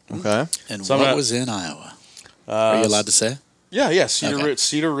Ridge. Okay. And So I'm what gonna- was in Iowa? Are you allowed to say? Yeah, Cedar Okay. Ridge,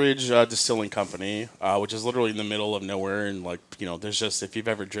 Cedar Ridge Distilling Company, which is literally in the middle of nowhere, and there's just if you've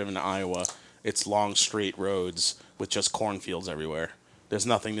ever driven to Iowa, it's long straight roads with just cornfields everywhere. There's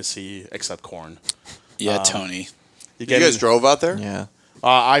nothing to see except corn. Yeah, Tony. You guys drove out there? Yeah.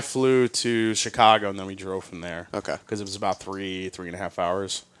 I flew to Chicago and then we drove from there. Okay. Because it was about 3.5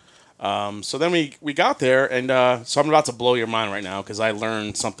 hours. So then we got there, and so I'm about to blow your mind right now because I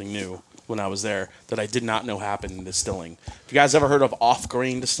learned something new when I was there that I did not know happened in distilling. Have you guys ever heard of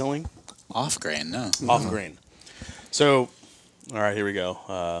off-grain distilling? Off grain, no. Off-grain. So, all right, here we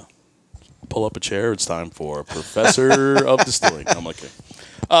go. Pull up a chair. It's time for Professor of Distilling. I'm okay.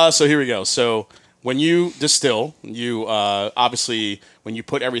 So here we go. So when you distill, you obviously, when you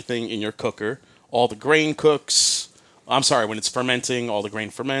put everything in your cooker, all the grain cooks. I'm sorry, when it's fermenting, all the grain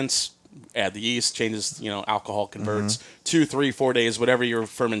ferments. Add the yeast, changes, alcohol converts. 2, 3, 4 days, whatever your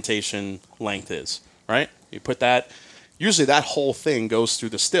fermentation length is, right? You put that. Usually that whole thing goes through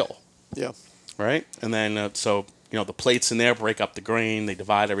the still. Yeah. Right? And then, the plates in there break up the grain. They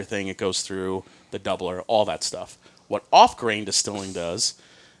divide everything. It goes through the doubler, all that stuff. What off-grain distilling does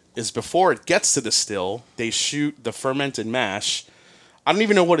is before it gets to the still, they shoot the fermented mash. I don't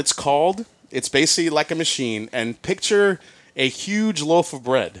even know what it's called. It's basically like a machine. And picture a huge loaf of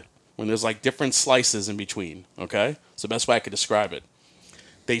bread when there's like different slices in between. Okay? It's the best way I could describe it.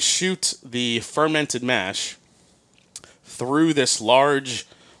 They shoot the fermented mash through this large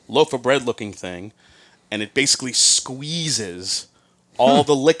loaf of bread looking thing, and it basically squeezes all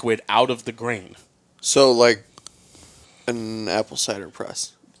the liquid out of the grain. So like an apple cider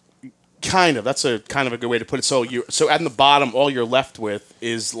press. Kind of. That's a kind of a good way to put it. So at the bottom, all you're left with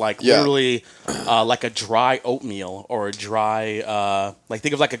is literally like a dry oatmeal or a dry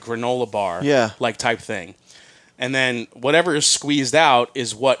think of like a granola bar, like type thing. And then whatever is squeezed out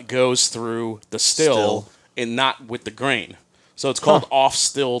is what goes through the still and not with the grain. So it's called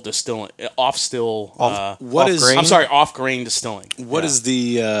off-still distilling. Off-grain? I'm sorry, off-grain distilling. What is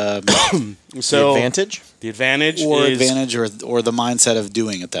the The advantage? The advantage or is the mindset of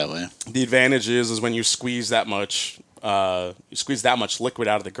doing it that way? The advantage is when you squeeze that much liquid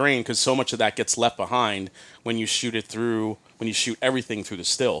out of the grain, because so much of that gets left behind when you shoot everything through the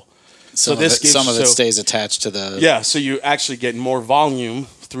still. Some of it stays attached to the... Yeah, so you actually get more volume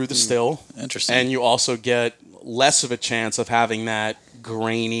through the still. Interesting. And you also get less of a chance of having that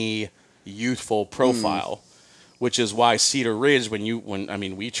grainy, youthful profile, which is why Cedar Ridge,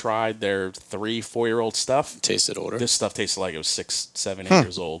 we tried their 3-4-year-old stuff. Tasted older. This stuff tasted like it was 6, 7, 8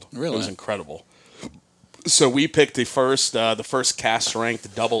 years old. Really? It was incredible. So we picked the first cast strength, the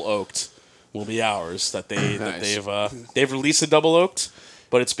double oaked, will be ours. They've released a double oaked,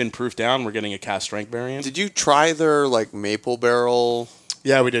 but it's been proofed down. We're getting a cast strength variant. Did you try their maple barrel?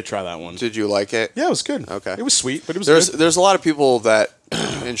 Yeah, we did try that one. Did you like it? Yeah, it was good. Okay. It was sweet, but it was good. There's a lot of people that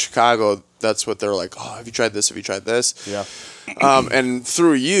in Chicago, that's what they're like, oh, have you tried this? Have you tried this? Yeah. And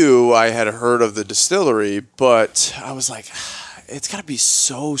through you, I had heard of the distillery, but I was like, it's got to be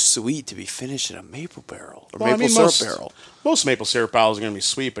so sweet to be finished in a maple barrel or maple syrup barrel. Most maple syrup barrels are going to be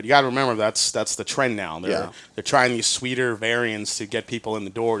sweet, but you got to remember that's the trend now. They're trying these sweeter variants to get people in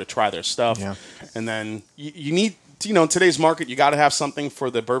the door to try their stuff. Yeah. And then you need, in today's market, you got to have something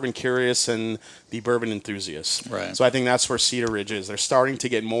for the bourbon curious and the bourbon enthusiast. Right. So I think that's where Cedar Ridge is. They're starting to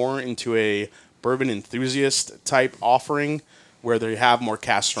get more into a bourbon enthusiast type offering where they have more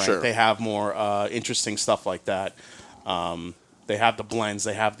cast strength. Sure. They have more interesting stuff like that. They have the blends,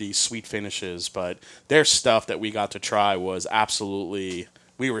 they have the sweet finishes, but their stuff that we got to try was absolutely,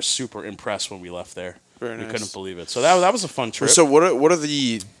 we were super impressed when we left there. Very we nice. couldn't believe it. So that was a fun trip. So what are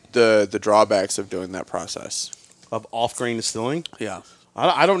the drawbacks of doing that process? Of off-grain distilling? Yeah.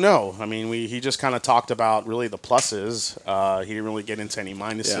 I don't know. I mean, he just kind of talked about really the pluses. He didn't really get into any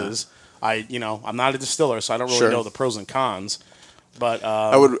minuses. Yeah. I'm not a distiller, so I don't really know the pros and cons. But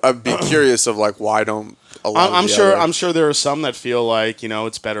I'd be curious of why don't a lot I'm of the sure other... I'm sure there are some that feel like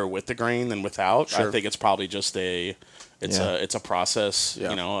it's better with the grain than without. Sure. I think it's probably just it's a process.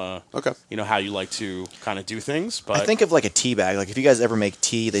 Yeah. Okay. How you like to kind of do things. But I think of like a tea bag. Like if you guys ever make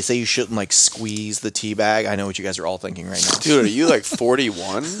tea, they say you shouldn't squeeze the tea bag. I know what you guys are all thinking right now. Dude, are you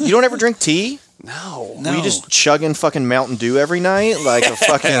 41? You don't ever drink tea? No. Were you just chugging fucking Mountain Dew every night? Like a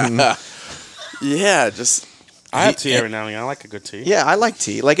fucking... Yeah, just... I have tea every now and again. I like a good tea. Yeah, I like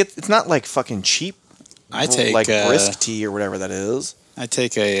tea. Like it's not like fucking cheap. I take brisk tea or whatever that is. I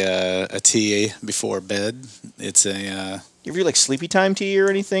take a tea before bed. It's a You ever do sleepy time tea or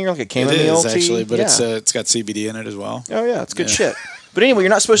anything, or like a chamomile it is tea? actually, but Yeah. it's got CBD in it as well. Oh yeah, it's good shit. But anyway, you're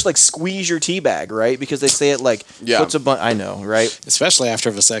not supposed to squeeze your tea bag, right? Because they say it puts a bunch. I know, right? Especially after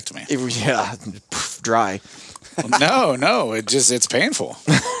a vasectomy. Dry. No, it's painful.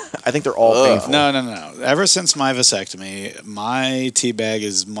 I think they're all painful. No. Ever since my vasectomy, my tea bag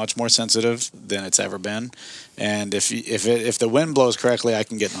is much more sensitive than it's ever been. And if the wind blows correctly, I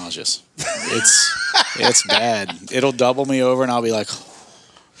can get nauseous. It's bad. It'll double me over, and I'll be like,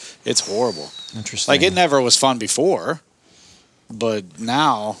 it's horrible. Interesting. It never was fun before, but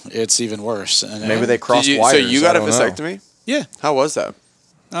now it's even worse. And Maybe they crossed wires. So you got a I don't know. vasectomy? Yeah. How was that?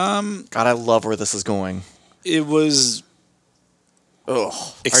 God, I love where this is going. It was Ugh.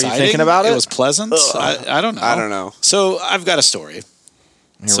 exciting. Are you thinking about it? It was pleasant. I don't know. I don't know. So I've got a story. Here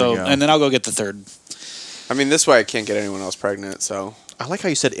we go. And then I'll go get the third. I mean, this way I can't get anyone else pregnant. So I like how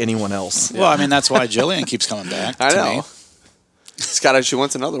you said anyone else. Well, I mean, that's why Jillian keeps coming back. I to know. me. Scott, she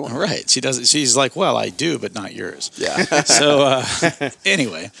wants another one. Right. She does. She's like, well, I do, but not yours. Yeah. So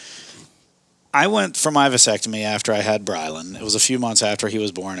anyway, I went for my vasectomy after I had Brylan. It was a few months after he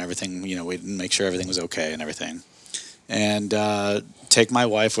was born. Everything, we didn't make sure everything was okay and everything. And take my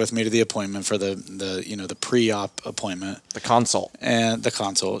wife with me to the appointment for the pre-op appointment. The consult. And the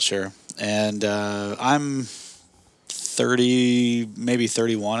consult, sure. And I'm 30, maybe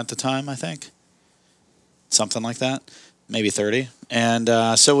 31 at the time, I think. Something like that. Maybe 30. And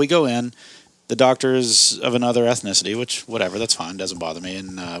so we go in. The doctor is of another ethnicity, which, whatever, that's fine. Doesn't bother me.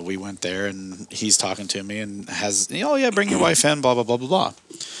 And we went there, and he's talking to me and has, oh, yeah, bring your wife in, blah, blah, blah, blah, blah.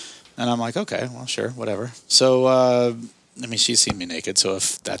 And I'm like, okay, well, sure, whatever. So, I mean, she's seen me naked, so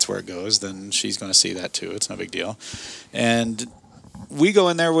if that's where it goes, then she's going to see that too. It's no big deal. And we go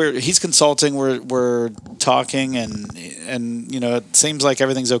in there. He's consulting. We're talking, and it seems like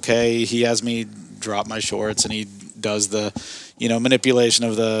everything's okay. He has me drop my shorts, and he does the, manipulation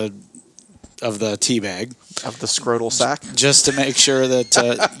of the tea bag Of the scrotal sac. just to make sure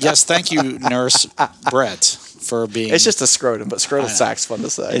that. Yes, thank you, Nurse Brett, for being. It's just a scrotum, but scrotal sac's fun to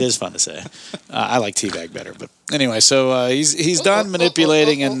say. It is fun to say. I like teabag better, but anyway. So he's done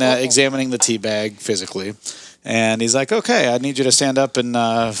manipulating and examining the teabag physically, and he's like, "Okay, I need you to stand up and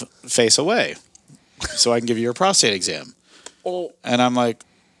face away, so I can give you your prostate exam." Oh, And I'm like,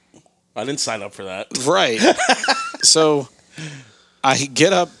 I didn't sign up for that. "Right." So I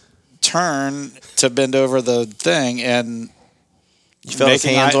get up, turn to bend over the thing, and You felt his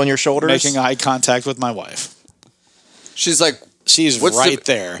hands on your shoulders? making eye contact with my wife. She's like, She's what's right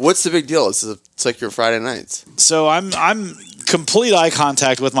there. What's the big deal? It's like your Friday nights. So I'm complete eye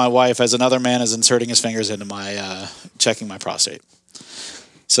contact with my wife as another man is inserting his fingers into my checking my prostate.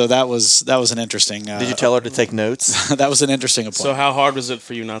 So that was an interesting. Did you tell her to take notes? that was an interesting So appointment. how hard was it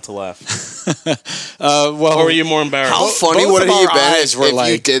for you not to laugh? Well, Or were you more embarrassed? How funny both would of it have our been eyes were if you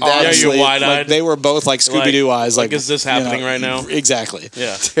like, did that? Yeah, honestly, you're wide-eyed. like, they were both like Scooby Doo eyes. Like, is this happening right now? Exactly.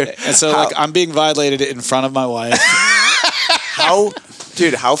 Yeah. And so like I'm being violated in front of my wife.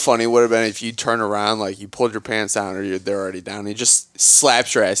 How funny would it have been if you turned around, like you pulled your pants down or they're already down, and he just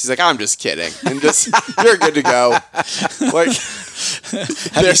slaps your ass. He's like, I'm just kidding. And just, you're good to go. Like,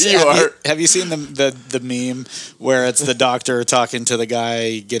 Have you seen the meme where it's the doctor talking to the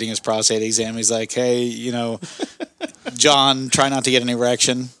guy getting his prostate exam? He's like, hey, John, try not to get an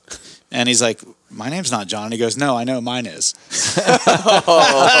erection. And he's like, my name's not John. And he goes, no, I know mine is.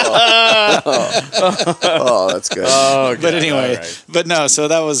 Oh, that's good. Oh, But anyway, all right. but no, so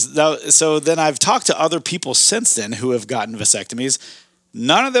that was. So then I've talked to other people since then who have gotten vasectomies.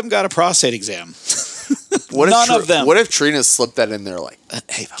 None of them got a prostate exam. What if None of them. What if Trina slipped that in there? Like,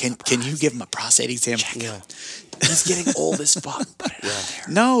 Hey, can you give him a prostate exam? he's getting old as fuck. Put it out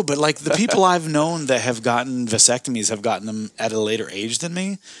there. No, but like the people I've known that have gotten vasectomies have gotten them at a later age than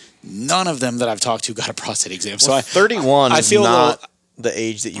me. None of them that I've talked to got a prostate exam. So 31 I is feel not the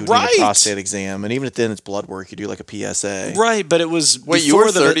age that you would need Right. a prostate exam. And even if then it's blood work, you do like a PSA. right, but it was Wait, you before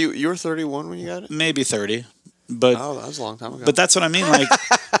were the 30. You were 31 when you got it. maybe 30, but Oh, that was a long time ago. but that's what I mean. Like,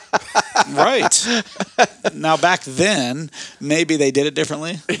 right now, back then, maybe they did it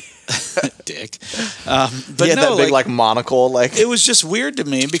differently. Dick, but He had no, that big like monocle. Like it was just weird to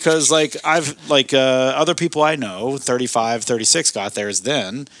me because like I've other people I know 35 36 got theirs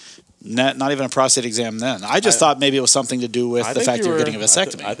then not even a prostate exam then. I just thought maybe it was something to do with I the think fact you you're were- getting a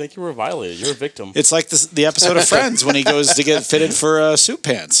vasectomy. I think you were violated. You're a victim. It's like the episode of Friends when he goes to get fitted for suit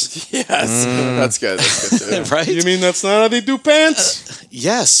pants. yes, that's good. That's good too. Right? You mean that's not how they do pants?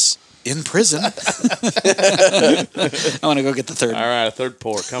 Yes, in prison. I want to go get the third. All right, a third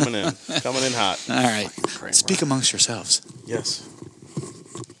pour coming in hot. All right. Speak amongst yourselves. Yes.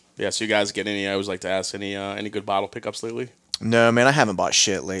 Yeah. So you guys get any? I always like to ask any good bottle pickups lately. no, man, I haven't bought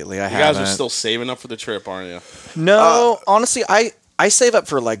shit lately. You guys are still saving up for the trip, aren't you? No, honestly, I save up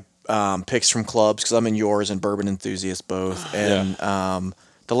for like picks from clubs because I'm in yours and Bourbon Enthusiast both, and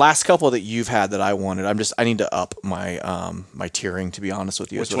the last couple that you've had that I wanted, I need to up my my tiering, to be honest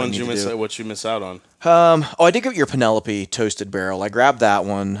with you. Which is what I ones need you to miss? do. What you miss out on? I did get your Penelope toasted barrel. I grabbed that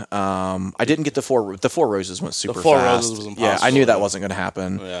one. I didn't get the four roses went super Four fast. Roses was Yeah, I knew impossible, that yeah. wasn't going to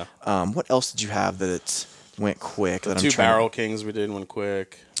happen. Yeah. What else did you have that it went quick? That I'm Two trying. Barrel Kings we did one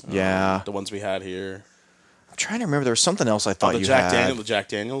quick. Yeah. The ones we had here. trying to remember. There was something else I thought the you Jack had. the Jack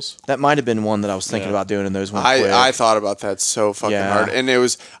Daniels. That might have been one that I was thinking Yeah. about doing, and those went quick. I thought about that so fucking Yeah. hard, and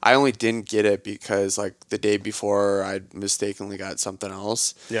I only didn't get it because like the day before I mistakenly got something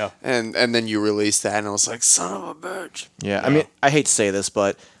else. Yeah. and then you released that, and I was like, son of a bitch. Yeah, I mean, I hate to say this,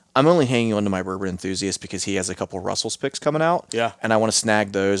 but I'm only hanging on to my Bourbon Enthusiast because he has a couple Russell's picks coming out. Yeah. And I want to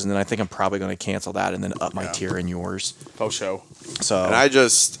snag those, and then I think I'm probably going to cancel that and then up my tier in yours. Faux show. So And I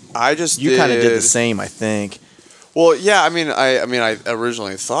just you kind of did the same, I think. Well, yeah, I mean, I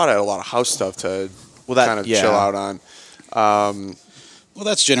originally thought I had a lot of house stuff to kind of chill out on. Well,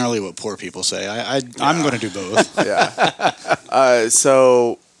 that's generally what poor people say. I'm going to do both. Yeah.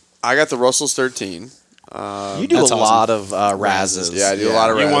 So I got the Russell's 13. You do a That's lot of Razzes. Yeah, I do a lot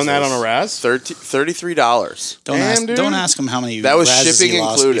of You Razzes. won that on a Raz? $33. Don't ask him how many That was Razzes shipping he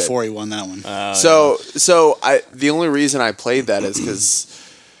lost included. before he won that one. So the only reason I played that is because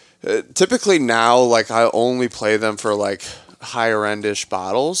typically now, like, I only play them for like higher endish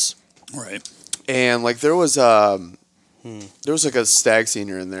bottles, Right. and like there was like a Stag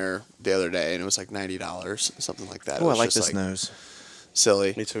Senior in there the other day, and it was like $90, something like that. Oh, It I was like just, this nose.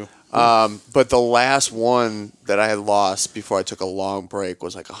 silly. Me too. But the last one that I had lost before I took a long break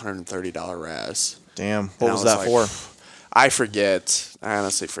was like $130 Raz. Damn. And What I was that like, for? I forget. I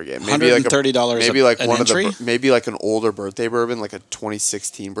honestly forget. Maybe like $130 maybe like an one entry? of the maybe like an older birthday bourbon, like a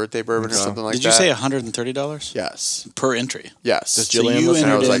 2016 birthday bourbon or something like Did that. you say $130? Yes? Per entry. Yes. Does So Jillian you listen?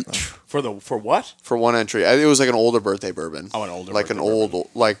 And I entered was in. like, For what? for one entry, it was like an older birthday bourbon. Oh, an older like an birthday old, bourbon.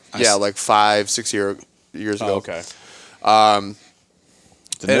 like I like 5-6 years ago. Oh, okay.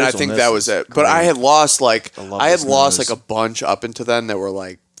 The And nose I on think this that was is it. But I had lost like I love I had this lost nose. like a bunch up into then that were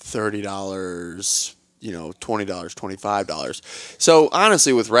like $30, $20, $25. So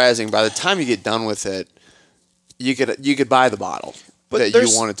honestly, with razzing, by the time you get done with it, you could buy the bottle But that you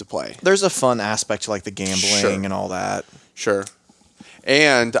there's- wanted to play. There's a fun aspect to like the gambling Sure. and all that. Sure.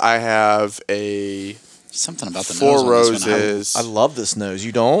 And I have a Something about the Four nose on this one. Roses. I love this nose.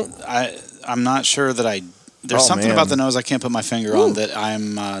 You don't? I'm not sure that There's Oh, something man. about the nose I can't put my finger on that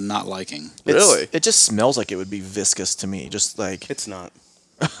I'm not liking. Really? It just smells like it would be viscous to me. Just like It's not.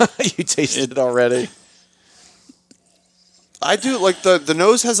 you tasted it already. I do like the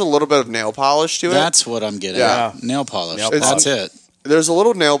nose has a little bit of nail polish to it. That's what I'm getting Yeah. at. Nail polish. Nail That's polish. it. There's a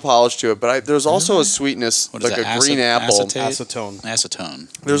little nail polish to it, but there's also a sweetness, What is like it, a green apple. acetate? Acetone. Acetone.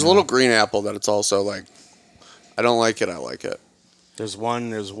 There's a little green apple that it's also like, I don't like it. I like it. There's one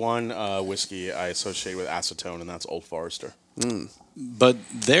whiskey I associate with acetone, and that's Old Forester. But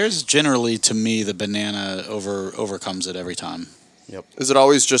there's generally, to me, the banana overcomes it every time. Yep. Is it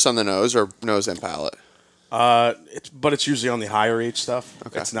always just on the nose or nose and palate? But it's usually on the higher age stuff.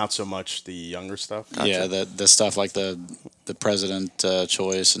 Okay. It's not so much the younger stuff. Yeah, the stuff like the president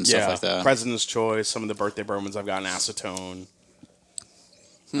choice and stuff like that. President's Choice. Some of the birthday bourbons I've gotten acetone.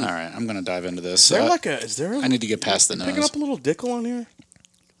 All right, I'm gonna dive into this. Is there? I need to get past the Picking nose. up a little dickle on here.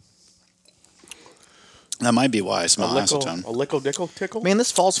 That might be why I smell A acetone. lickle dickle tickle. Man, this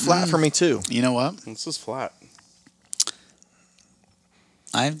falls flat for me too. You know what? This is flat.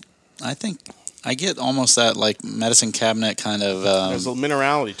 I think I get almost that like medicine cabinet kind of There's a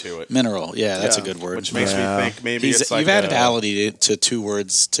minerality to it. mineral. Yeah, that's a Yeah, good word. Which makes Yeah. me think maybe it's like you've added ality to two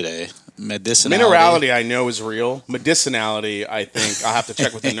words today. Medicinality. minerality. I know is real. Medicinality. I think I'll have to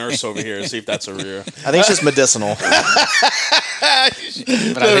check with the nurse over here to see if that's a real. I think it's just medicinal.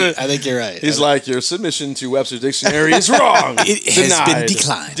 But I think you're right. He's like, your submission to Webster's Dictionary is wrong. It has been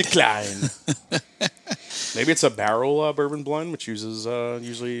Denied. declined. Decline. Maybe it's a barrel bourbon blend, which uses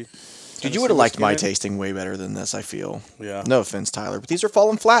usually. Dude, you would have liked my whiskey in it. tasting way better than this, I feel. Yeah. No offense, Tyler, but these are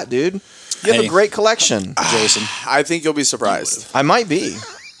falling flat, dude. You have Hey. a great collection. Jason. I think you'll be surprised. I might be.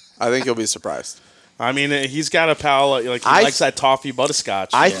 I think you'll be surprised. I mean, he's got a palate like he I- likes that toffee butterscotch.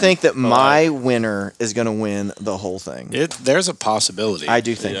 I think that my winner is going to win the whole thing. There's a possibility. I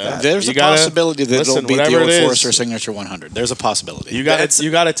do think Yeah. that. There's You a gotta- possibility that listen, it'll beat the whatever Old it is. Forester Signature 100. There's a possibility. you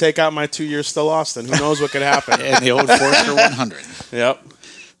got to take out my 2 years still Austin. Who knows what could happen? and the Old Forester 100. Yep.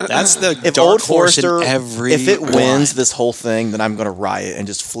 That's the If dark Old horse in Forester, every if it wine. wins this whole thing, then I'm going to riot and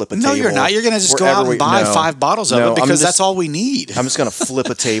just flip a table. No, you're not. You're going to just go wherever out and we- buy no. 5 bottles of No, it I'm because just- that's all we need. I'm just going to flip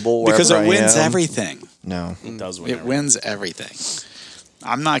a table because wherever it wins I am. everything. No. It does win. It everything. wins everything.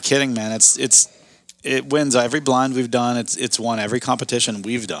 I'm not kidding, man. It wins every blind we've done. It's won every competition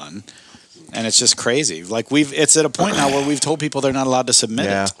we've done, and it's just crazy. Like it's at a point now where we've told people they're not allowed to submit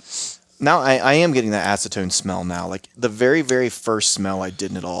Yeah. it. Now I am getting that acetone smell now. Like the very, very first smell, I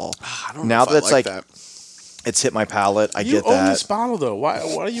didn't at all. I don't Now know if that's I like like that. it's hit my palate. I You get own that. this bottle though. Why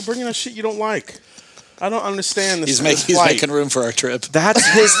are you bringing us shit you don't like? I don't understand this. He's making room for our trip. That's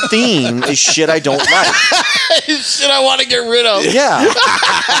his theme. Is shit I don't like. Shit I want to get rid of. Yeah.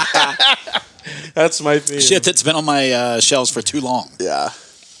 That's my theme. Shit that's been on my shelves for too long. Yeah.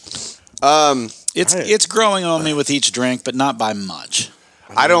 It's growing on me with each drink, but not by much.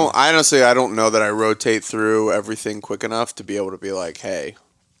 I honestly don't know that I rotate through everything quick enough to be able to be like, hey.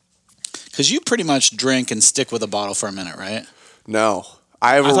 Because you pretty much drink and stick with a bottle for a minute, right? No.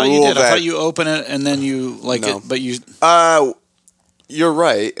 I have a thought rule you did. that I thought you open it and then you like No. it, but you. You're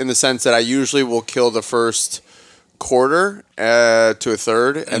right in the sense that I usually will kill the first quarter to a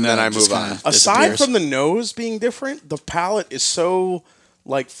third, and then I it just move on. kinda Aside disappears. from the nose being different, the palate is so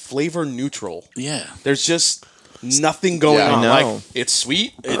like flavor neutral. Yeah. There's just nothing going Yeah, I on. know. Like it's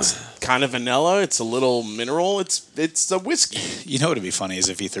sweet, it's kind of vanilla, it's a little mineral, it's a whiskey. You know what would be funny is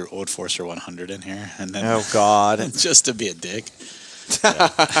if you threw Old Forester 100 in here and then Oh God. just to be a dick.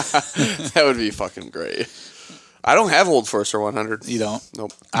 That would be fucking great. I don't have Old Forester 100. You don't.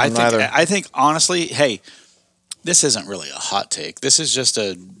 Nope. I think honestly, hey, this isn't really a hot take. This is just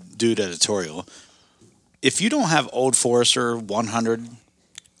a dude editorial. If you don't have Old Forester 100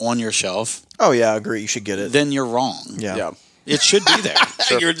 on your shelf, Oh yeah, I agree. You should get it. then you're wrong. Yeah. Yeah. It should be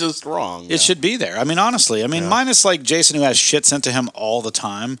there. You're just wrong. It should be there. I mean, honestly, minus like Jason who has shit sent to him all the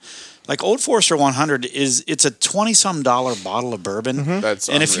time. Like Old Forester 100 it's a $20-some bottle of bourbon. That's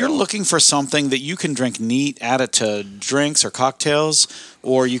and if you're unreal. looking for something that you can drink neat, add it to drinks or cocktails,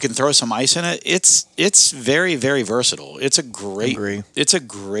 or you can throw some ice in it, it's very, very versatile. It's a great Agree. it's a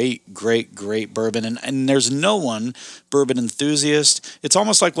great, great, great bourbon. And there's no one bourbon enthusiast. It's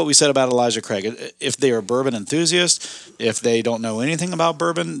almost like what we said about Elijah Craig. If they are a bourbon enthusiast, if they don't know anything about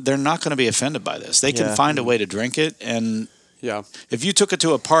bourbon, they're not going to be offended by this. They can Yeah. find a way to drink it. And Yeah. if you took it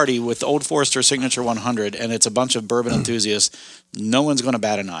to a party with Old Forester Signature 100 and it's a bunch of bourbon enthusiasts, no one's going to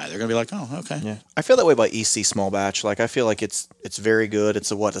bat an eye. They're going to be like, oh, okay. Yeah. I feel that way about EC Small Batch. Like I feel like it's very good.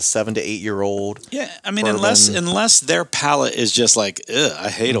 It's a 7 to 8 year old. Yeah, I mean, Bourbon. unless their palate is just like, ugh, I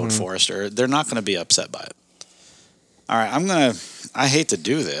hate Old Forester, they're not going to be upset by it. All right, I hate to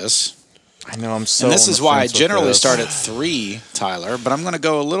do this. I know I'm so. And this on is the why I fence with generally this. start at 3, Tyler, but I'm going to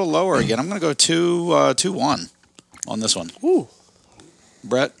go a little lower again. I'm going to go 2-1 on this one. Ooh.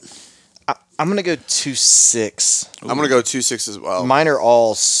 Brett? I'm gonna go 2-6. I'm going to go 2-6 as well. Mine are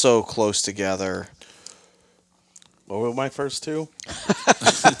all so close together. What were my first two?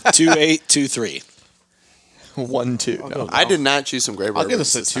 2-8, 2-3. 1-2. No. I did not choose some great I'll bourbon. give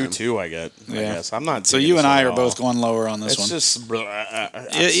this a 2-2. I Yeah. guess I'm not. So digging you this and I one are at both all. going lower on this It's one. just.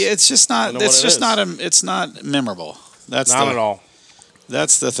 It's just not. I know It's what it just is. not. It's not memorable. That's Not at all.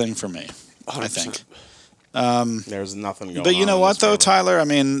 That's the thing for me. I think. There's nothing going on. But you know in what, this though, bourbon. Tyler? I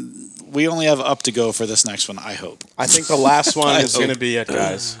mean, we only have up to go for this next one. I hope. I think the last one I is going to hope. be it,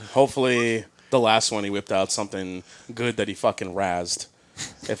 guys. Hopefully, the last one he whipped out something good that he fucking razzed.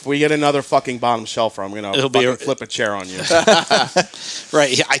 If we get another fucking bottom shelfer, I'm going to It'll be fucking a- flip a chair on you.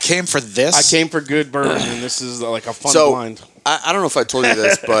 Right. Yeah, I came for this. I came for good bourbon, and this is like a fun So, blind. I don't know if I told you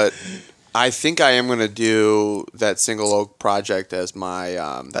this, but I think I am going to do that Single Oak project as my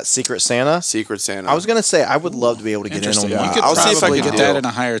That Secret Santa. Secret Santa. I was gonna say I would love to be able to get in on Interesting. one. You could I'll see if I probably can get do that it. in a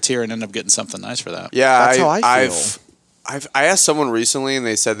higher tier and end up getting something nice for that. Yeah, That's how I feel. I asked someone recently, and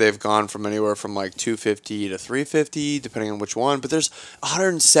they said they've gone from anywhere from like 250 to 350, depending on which one. But there's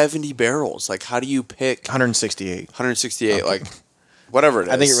 170 barrels. Like, how do you pick 168. 168? Like, whatever it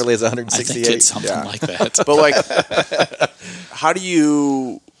is. I think it really is I think 168. it's something Yeah. like that. But like, how do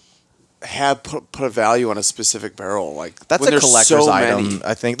you put a value on a specific barrel? Like, That's when a there's collector's so item. many?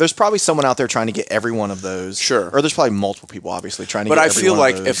 I think there's probably someone out there trying to get every one of those. Sure. Or there's probably multiple people, obviously, trying to But get I every feel one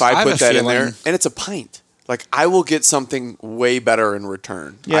like of those. if I I have put a that in there, feeling- and it's a pint, like I will get something way better in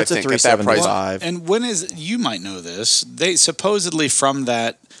return. Yeah, I it's a think, at that price. 375. And when is you might know this? They supposedly from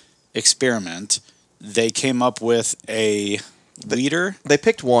that experiment, they came up with a weeder. They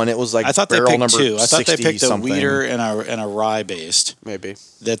picked one. It was like I thought they barrel picked number 2. I thought they 60 picked a something. weeder and a rye based Maybe.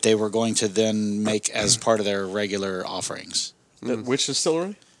 that they were going to then make as part of their regular offerings. Which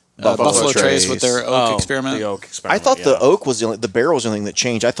distillery? Buffalo Trace with Trace. their oak experiment. The oak I experiment. thought the yeah. oak was the barrel was the only thing that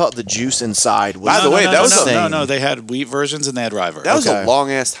changed. I thought the juice inside was. By the way, that was no. They had wheat versions and they had rye versions. That was Okay. a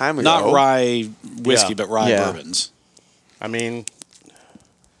long ass time ago. Not rye whiskey, Yeah. but rye Yeah. bourbons. I mean,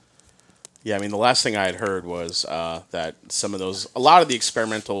 yeah, I mean, the last thing I had heard was that a lot of the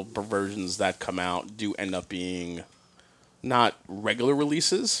experimental versions that come out do end up being not regular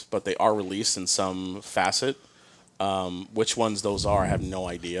releases, but they are released in some facet. Which ones those are, I have no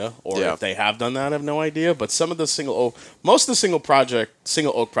idea. Or Yeah. if they have done that, I have no idea. But some of the most of the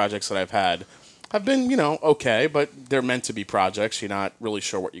single oak projects that I've had have been, okay, but they're meant to be projects. You're not really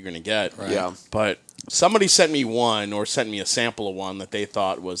sure what you're going to get. Yeah. But somebody sent me one or sent me a sample of one that they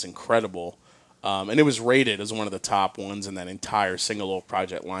thought was incredible. And it was rated as one of the top ones in that entire single oak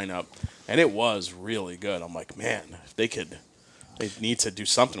project lineup. And it was really good. I'm like, man, if they need to do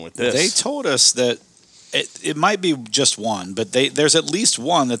something with this. They told us that it might be just one, but there's at least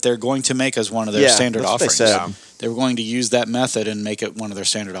one that they're going to make as one of their standard that's what offerings. they said. They were going to use that method and make it one of their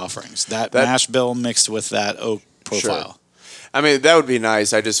standard offerings. That mash bill mixed with that oak profile. Sure. I mean, that would be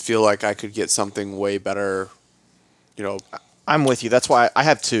nice. I just feel like I could get something way better, I'm with you. That's why I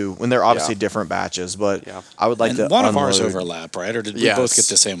have two, when they're obviously Yeah. different batches, but Yeah. I would like And to one of ours unload- overlap, right? Or did we Yes. both get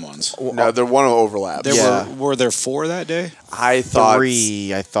the same ones? No, they're one overlap. There Yeah. were there 4 that day? I thought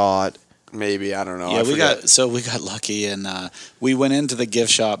 3, I thought. maybe, I don't know. Yeah, I we forget. got lucky and we went into the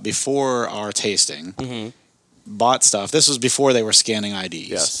gift shop before our tasting, bought stuff. This was before they were scanning IDs.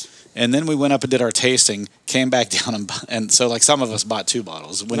 Yes. And then we went up and did our tasting, came back down and so like some of us bought 2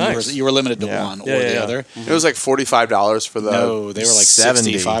 bottles when Nice. you were limited to Yeah. one Yeah, or yeah, the yeah. other. It was like $45 for the. No, they were like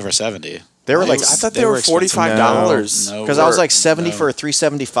 70. 65 or 70. They were like, I thought they were expensive. $45. No, because I was like 70 no. for a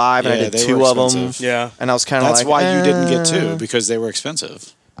 375, and Yeah, I did they 2 were of them. expensive. Yeah. And I was kind of That's like, why you didn't get 2 eh. because they were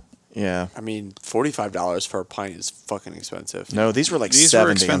expensive. Yeah. I mean, $45 for a pint is fucking expensive. No, these were like These 70.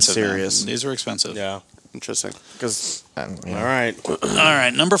 were expensive. I'm man. serious. These were expensive. Yeah. Interesting. Because, All right. All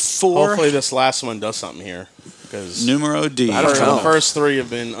right, number 4. Hopefully this last one does something here. Because Numero D. I don't know. know. The first 3 have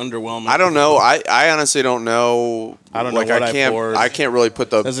been underwhelming. I don't know. I honestly don't know. I don't know like, what I can't. poured. I can't really put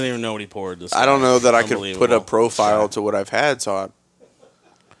the. Doesn't even know what he poured. This I don't guy. know that I could put a Unbelievable. profile to what I've had. So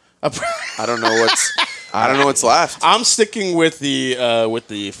I don't know what's. I don't know what's left. I'm sticking with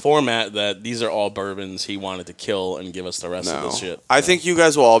the format that these are all bourbons he wanted to kill and give us the rest of No. this shit. I think you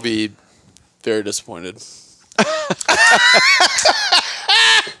guys will all be very disappointed.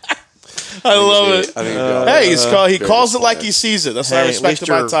 I love it. I think you'll be Hey, he very calls it like disappointed. he sees it. That's what I hey, respect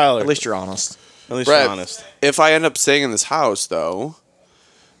about Tyler. At least you're honest. At least Brett, you're honest. If I end up staying in this house, though,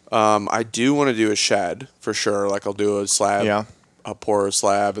 I do want to do a shed for sure. Like I'll do a slab, Yeah. I'll pour a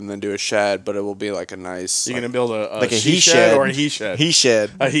slab, and then do a shed. But it will be like a nice, You're like, gonna build a Like a she he shed shed. or a he shed. He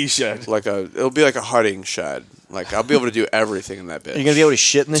shed. A he shed. it'll be like a hutting shed. Like I'll be able to do everything in that bitch. You're going to be able to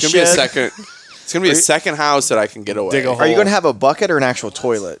shit in this It's gonna shed? be a second. It's gonna be a second house that I can get away. Dig a Are you hole. going to have a bucket or an actual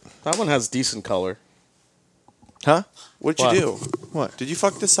toilet? That one has decent color. Huh? What'd What? you do? What? Did you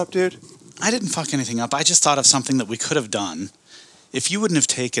fuck this up, dude? I didn't fuck anything up. I just thought of something that we could have done. If you wouldn't have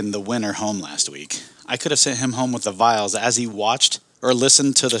taken the winner home last week, I could have sent him home with the vials as he watched or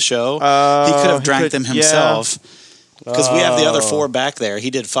listened to the show. He could have he drank could- them yeah. himself. Because we have the other 4 back there. He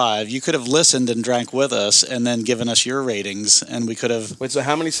did 5. You could have listened and drank with us and then given us your ratings, and we could have. Wait, so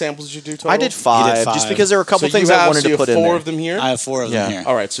how many samples did you do total? I did 5, just 5. because there were a couple So things you I have, wanted so you to put have in 4 there. of them here. I have 4 of them Yeah. here.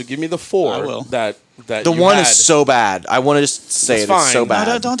 All right, so give me the 4 I will. that The you one had. is so bad. I want to just say It's it. It's so fine.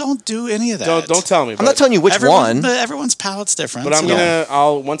 bad. No, don't do any of that. Don't tell me. I'm not telling you which one. But everyone's palate's different. But I'm so-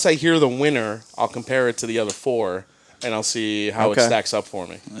 I'll once I hear the winner, I'll compare it to the other 4, and I'll see how Okay. it stacks up for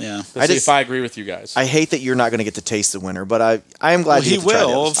me. Yeah. To see just- if I agree with you guys. I hate that you're not going to get to taste the winner, but I am glad Well, you he get to try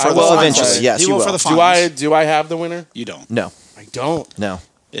will this. for I the will finals. eventually. Yes, He you will will. for the do I have the winner? You don't. No, I don't. no.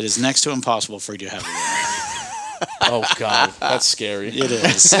 It is next to impossible for you to have the winner. Oh God, that's scary. It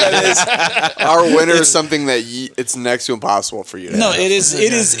is. Our winner is something that it's next to impossible for you to No, have. it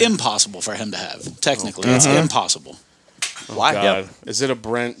is impossible for him to have. Technically, it's impossible. Why? God. Is it a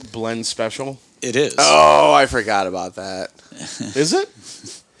blend special? It is. Oh, I forgot about that. Is it?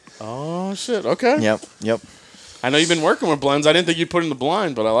 Oh shit. Okay. Yep. I know you've been working with blends. I didn't think you'd put in the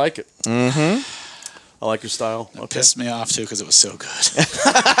blind, but I like it. Mm-hmm. I like your style. It Okay. pissed me off too because it was so good.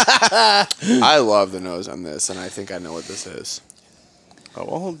 I love the nose on this, and I think I know what this is. Oh,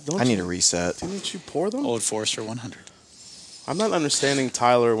 well, don't I need you, a reset. Didn't you pour them? Old Forester 100. I'm not understanding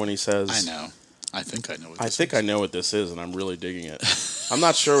Tyler when he says. I know. I think I know what I this think is. I know what this is, and I'm really digging it. I'm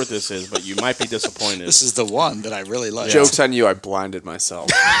not sure what this is, but you might be disappointed. This is the one that I really like. Joke's on you, I blinded myself.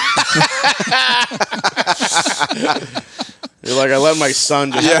 You're like, I let my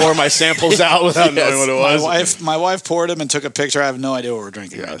son just pour my samples out without knowing what it was. My wife poured them and took a picture. I have no idea what we're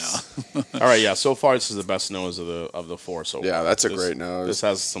drinking right now. All right, yeah. So far, this is the best nose of the 4 so far. Yeah, that's a This- great nose. This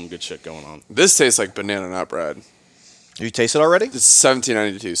has some good shit going on. This tastes like banana nut bread. You taste it already? This is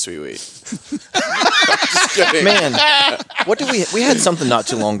 1792 sweet wheat. Just kidding. Man, what did we had something not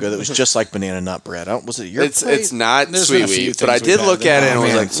too long ago that was just like banana nut bread. Was it your plate? It's not There's been sweet a few wheat, but I things we've did had look that- at it and Oh, I was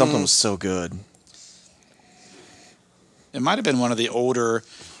man, like, something was so good. It might have been one of the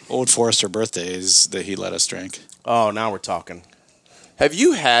Old Forester birthdays that he let us drink. Oh, now we're talking. Have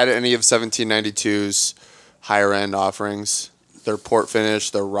you had any of 1792's higher end offerings? their port finish,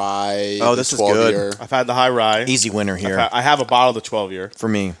 their rye. Oh, the this is 12 good. year. I've had the high rye. Easy winner here I have a bottle of the 12 year. for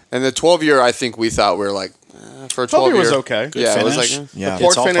me. And the 12 year, I think we thought we were like, for a 12 year 12 was year. okay. Good Yeah, it was finish. like, Yeah. Port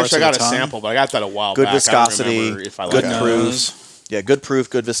It's all finish, parts I of got the a tongue. sample, but I got that a while Good back. I don't viscosity, remember if I good like that. proof. Yeah, good proof,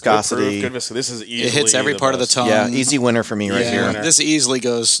 good viscosity. Good viscosity. This is easily It hits every part of the best. tongue. Yeah, easy winner for me right Yeah, here. winner. this easily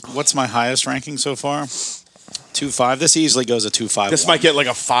goes. What's my highest ranking so far? 2.5. This easily goes a 2.5. This might get like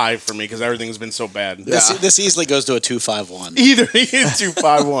a 5 for me because everything's been so bad. This easily goes to a 2.51. Either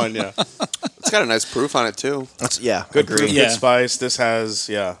 251, yeah. it's got a nice proof on it, too. Yeah, Good agree. proof, Yeah. good spice. This has,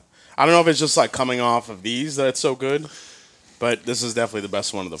 I don't know if it's just like coming off of these that it's so good, but this is definitely the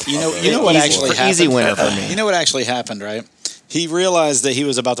best one of the. You know of the- what Easy- actually for happened? easy winner for me. You know what actually happened, right? He realized that he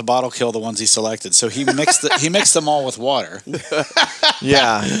was about to bottle kill the ones he selected, so he mixed them all with water.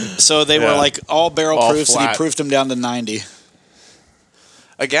 Yeah, So they were Yeah. like all barrel All proofs, and flat. he proofed them down to 90.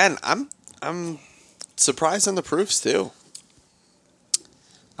 Again, I'm surprised on the proofs, too.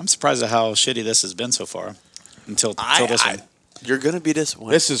 I'm surprised at how shitty this has been so far until this one. You're going to be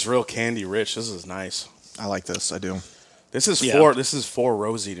disappointed. This is real candy rich. This is nice. I like this. I do. This is Yeah. four. This is 4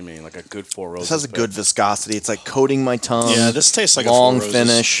 rosy to me, like a good 4 rosy. This has a good viscosity. It's like coating my tongue. Yeah, this tastes like long a Four Roses.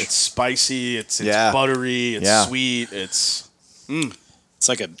 finish. It's spicy. It's Yeah. buttery. It's Yeah. sweet. It's It's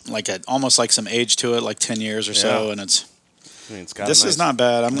like a almost like some age to it, like 10 years or so, Yeah. and it's. I mean, it's got. This a nice, is not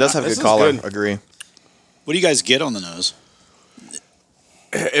bad. It does have This good is color. good. Agree. What do you guys get on the nose?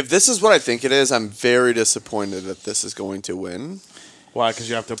 If this is what I think it is, I'm very disappointed that this is going to win. Why? Because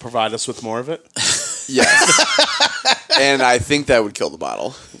you have to provide us with more of it. Yes. And I think that would kill the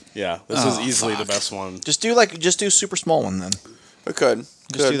bottle. Yeah, this is Oh, easily fuck. the best one. Just do super small one then. It could.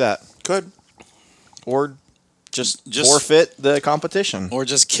 Just do that, Could. or just Just- forfeit the competition. Or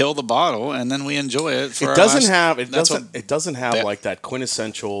just kill the bottle and then we enjoy it. For It our doesn't last- have. It that's doesn't. what- It doesn't have that- like that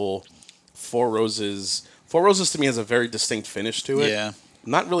quintessential Four Roses. Four Roses to me has a very distinct finish to it. Yeah.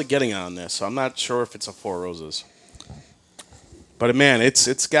 I'm not really getting it on this, so I'm not sure if it's a Four Roses. But man,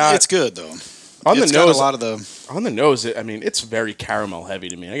 it's got It's good though. on the It's got nose. a lot of the. On the nose, I mean, it's very caramel heavy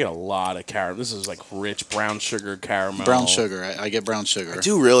to me. I get a lot of caramel. This is like rich brown sugar caramel. Brown sugar. I get brown sugar. I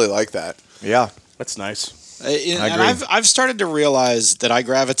do really like that. Yeah, That's nice. And agree. I've started to realize that I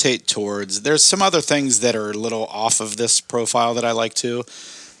gravitate towards. There's some other things that are a little off of this profile that I like too,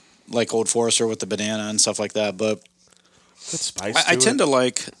 like Old Forester with the banana and stuff like that. But Good spice. I tend to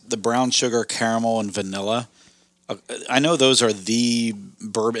like the brown sugar, caramel, and vanilla. I know those are the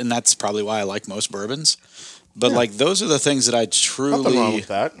bourbon, and that's probably why I like most bourbons. But like those are the things that I truly. Nothing wrong with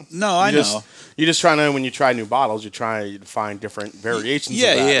that. No, I just, know. You just try to when you try new bottles, you try to find different variations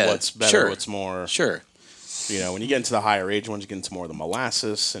Yeah, of that. yeah. What's better? Sure. What's more? Sure. You know, when you get into the higher age ones, you get into more of the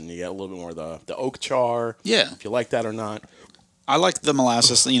molasses, and you get a little bit more of the oak char. Yeah. If you like that or not. I like the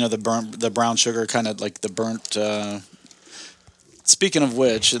molasses, the brown sugar, kind of like the burnt. Speaking of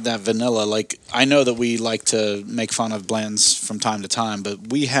which, that vanilla, like I know that we like to make fun of blends from time to time, but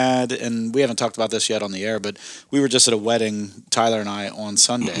we had, and we haven't talked about this yet on the air, but we were just at a wedding, Tyler and I, on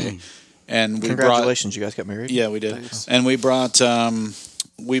Sunday, and we congratulations, you guys got married. Yeah, we did, and we brought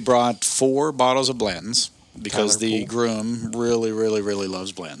 4 bottles of blends. Because Tyler, the cool. groom really, really, really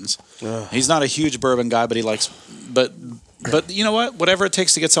loves blends. He's not a huge bourbon guy, but he likes. But you know what? Whatever it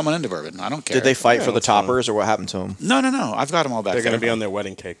takes to get someone into bourbon, I don't care. Did they fight Yeah, for the that's fine. toppers, or what happened to them? No. I've got them all back. They're going to there. be on their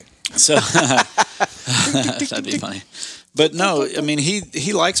wedding cake. So that'd be funny. But no, I mean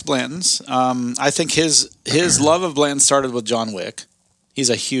he likes Blanton's. I think his love of Blanton started with John Wick. He's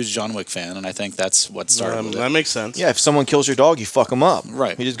a huge John Wick fan, and I think that's what started with That it. makes sense. Yeah, if someone kills your dog, you fuck them up.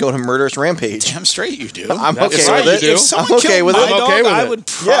 Right. You just go on a murderous rampage. Damn straight you do. I'm That's okay right, with you it. do. If someone I'm okay killed with my it. dog, okay with I it. would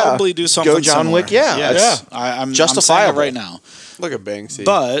probably do something. Go John similar. Wick, yeah. Yes. Yeah. I'm saying it Justifiable. right now. Look at Banksy.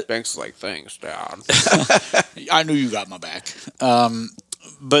 But- Banks is like, thanks, Dad. I knew you got my back.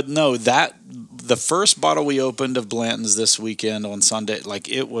 But no, the first bottle we opened of Blanton's this weekend on Sunday, like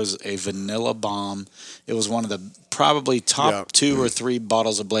it was a vanilla bomb. It was one of the probably top Yeah. 2 or 3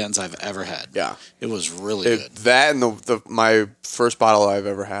 bottles of Blanton's I've ever had. Yeah. It was really good. That and my first bottle I've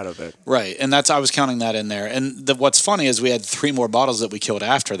ever had of it. Right, and I was counting that in there. And what's funny is we had 3 more bottles that we killed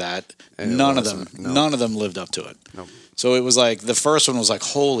after that. And it None of them wasn't. No. none of them lived up to it. Nope. So it was like the first one was like,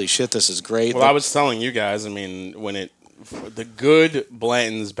 holy shit, this is great. Well, I was telling you guys, I mean, the good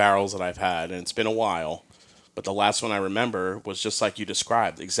Blanton's barrels that I've had, and it's been a while, but the last one I remember was just like you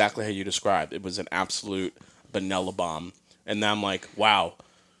described, exactly how you described. It was an absolute vanilla bomb. And then I'm like, wow,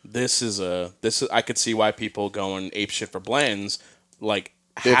 this is I could see why people going ape shit for Blanton's. Like,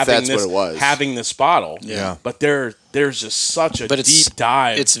 that's what it was. having this bottle. Yeah. But there's just such a deep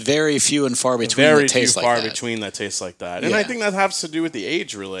dive. It's very few and far between very that few taste like far that. between that tastes like that. And Yeah. I think that has to do with the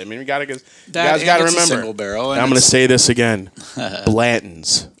age, really. I mean, you guys got That to and it's a remember. single barrel, and I'm going to it's- say this again.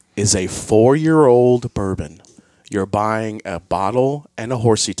 Blanton's is a 4-year-old bourbon. You're buying a bottle and a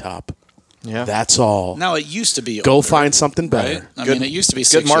horsey top. Yeah. That's all. Now it used to be Go older, find something better. right? I Good- mean, it used to be good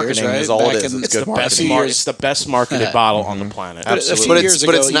 6 marketing years, right? is all it Back is. in- It's It's good the best marketing. it's the best marketed bottle on the planet. But a few Absolutely. years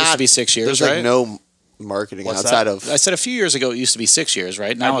ago, it used to be 6 years, There's right? like no marketing What's outside that? of. I said a few years ago it used to be 6 years,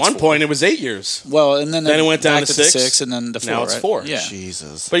 right? Now At it's one 4. point, it was 8 years. Well, and then it went down back to the 6, 6, and then the 4. now it's right? 4. Yeah.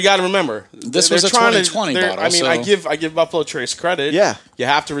 Jesus. But you got to remember, This they're was a trying 2020 they're- bottle, I mean, so- I give Buffalo Trace credit. Yeah. you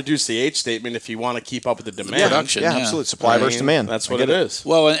have to reduce the age statement if you want to keep up with the demand. production. Yeah, Yeah. absolutely. Supply I versus mean, demand. That's I what get it is.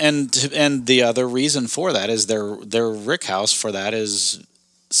 Well, and the other reason for that is their rick house for that is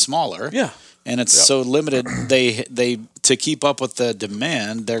smaller. Yeah. And it's so limited. They to keep up with the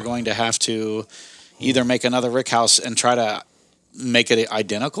demand, they're going to have to either make another rick house and try to make it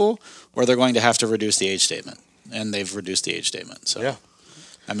identical, or they're going to have to reduce the age statement. And they've reduced the age statement. So Yeah.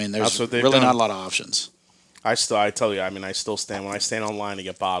 I mean, That's there's what they've really done. not a lot of options. I tell you, I mean, I still stand when I stand online to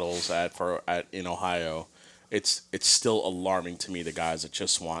get bottles in Ohio. It's still alarming to me the guys that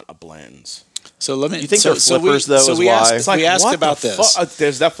just want a Blanton's. So let me. You think so, they're flippers, though, So is we why? asked. It's we asked what about the this.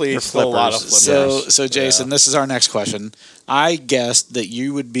 There's definitely still a lot of flippers. flippers. So Jason, this is our next question. I guessed that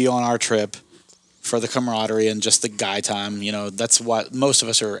you would be on our trip for the camaraderie and just the guy time. You know, that's what most of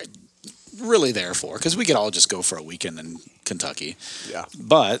us are really there for, because we could all just go for a weekend in Kentucky. Yeah.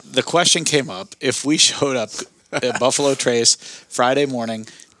 But the question came up: if we showed up at Buffalo Trace Friday morning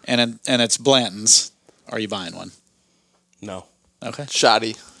and it's Blanton's, are you buying one? No. Okay.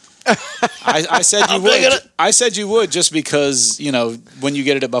 Shoddy. I said you would. I said you would just because, you know, when you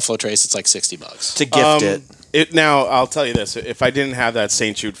get it at Buffalo Trace, it's like $60. To gift it. Now, I'll tell you this. If I didn't have that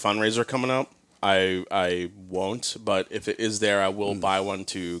St. Jude fundraiser coming up, I won't. But if it is there, I will buy one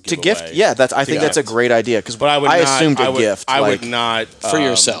to give To gift? away. Yeah, I think To that's a gift. great idea. Because But I would I not, assumed I a would, gift. I like, would not For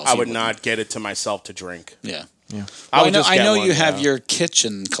yourself, I you would would. not get it to myself to drink. Yeah. I would know. just I get know one, you have yeah. your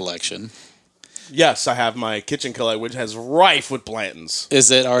kitchen collection. Yes, I have my kitchen collection, which has rife with Blanton's. Is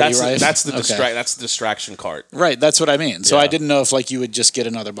it already That's right? that's the Okay. that's the distraction cart. Right, that's what I mean. So Yeah. I didn't know if like you would just get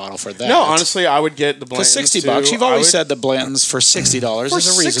another bottle for that. No, honestly, I would get the because Blanton's $60. too. You've always said the Blanton's for $60 for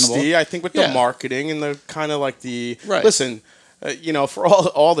is a reasonable. 60, I think with the Yeah. marketing and the kind of like the Right. listen, you know, for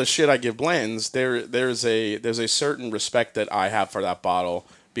all the shit I give Blanton's, there's a certain respect that I have for that bottle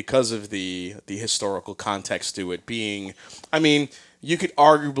because of the historical context to it being. I mean, you could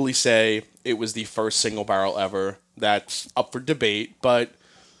arguably say it was the first single barrel ever. That's up for debate, but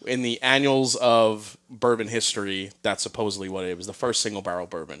in the annals of bourbon history, that's supposedly what it was, the first single barrel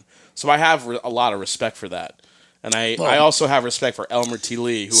bourbon. So I have a lot of respect for that. And I also have respect for Elmer T.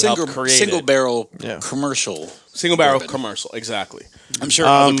 Lee, who helped create single it. barrel commercial. Single barrel bourbon. commercial, exactly. I'm sure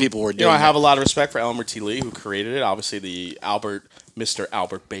other people were You doing know, I have it. a lot of respect for Elmer T. Lee, who created it. Obviously, Mr.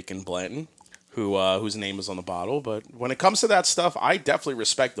 Albert Bacon Blanton, whose name is on the bottle. But when it comes to that stuff, I definitely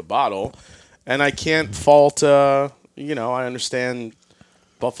respect the bottle, and I can't fault. You know, I understand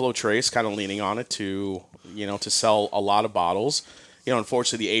Buffalo Trace kind of leaning on it to sell a lot of bottles. You know,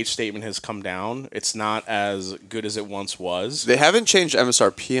 unfortunately, the age statement has come down. It's not as good as it once was. They haven't changed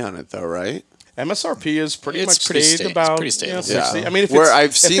MSRP on it though, right? MSRP is pretty It's much pretty stayed stable. about It's pretty stable. 60. Yeah. I mean, where I've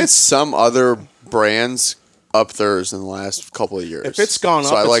if seen it's- some other brands up theirs in the last couple of years. If it's gone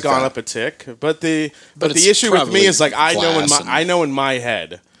So up, I it's like gone that. up a tick. But the it's issue with probably me is like I glass know in my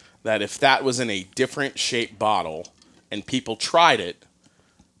head that if that was in a different shaped bottle and people tried it,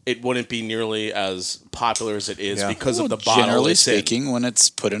 it wouldn't be nearly as popular as it is Yeah. because of the bottle. Generally it's in. speaking, when it's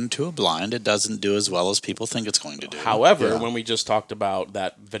put into a blind, it doesn't do as well as people think it's going to do. However, when we just talked about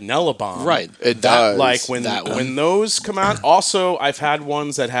that vanilla bomb, Right. It That- does. like when That one. when those come out. Also, I've had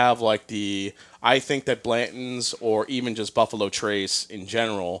ones that have like I think that Blanton's or even just Buffalo Trace in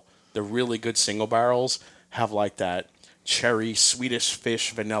general, the really good single barrels have like that cherry Swedish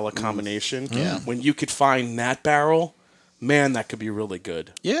fish vanilla combination. Yeah. When you could find that barrel, man, that could be really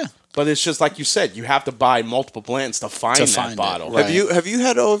good. Yeah. But it's just like you said, you have to buy multiple Blanton's to find that find it, bottle. right. Have you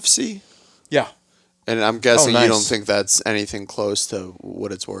had OFC? Yeah. And I'm guessing nice. you don't think that's anything close to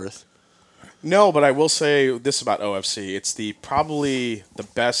what it's worth. No, but I will say this about OFC. It's probably the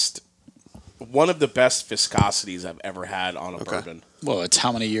best, one of the best viscosities I've ever had on a bourbon. Well, it's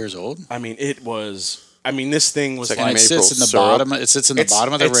how many years old? I mean, this thing was It's like, like And it sits in the syrup. bottom. It sits in the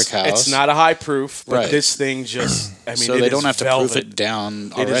bottom of the rick house. It's not a high proof, but Right. this thing just, I mean, so it they is don't have to velvet. proof it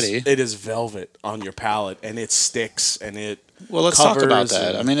down It is- already. it is velvet on your palate, and it sticks, and it. Well, let's talk about covers that.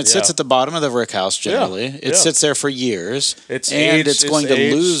 and- I mean, it sits yeah. at the bottom of the rick house generally. Yeah, It yeah. sits there for years, It's and aged- it's going it's to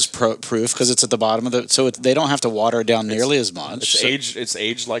aged. lose proof because it's at the bottom of the. So they don't have to water it down nearly as much. It's So, aged. It's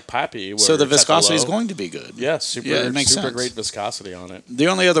aged like Pappy. so the where it's at viscosity is low. going to be good. Yeah, super. Yeah, it makes super sense. great viscosity on it. The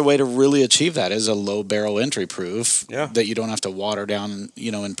only other way to really achieve that is a low barrel entry proof Yeah. that you don't have to water down,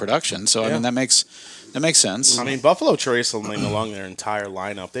 in production. So I Yeah. mean that makes sense. I mean, Buffalo Trace along their entire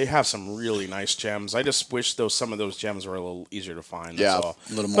lineup, they have some really nice gems. I just wish some of those gems were a little easier to find. That's Yeah. all.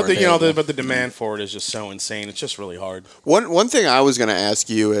 A little more But available. but the demand for it is just so insane. It's just really hard. One thing I was going to ask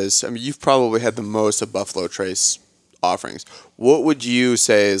you is, I mean, you've probably had the most of Buffalo Trace offerings. What would you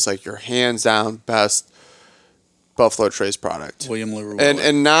say is like your hands down best Buffalo Trace product? William LaRue.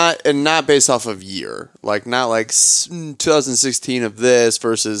 And not based off of year, like not like 2016 of this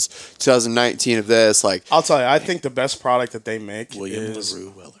versus 2019 of this. Like, I'll tell you, I think the best product that they make William is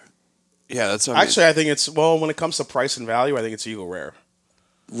LaRue Weller. yeah, that's what I mean. actually. I think it's when it comes to price and value, I think it's Eagle Rare,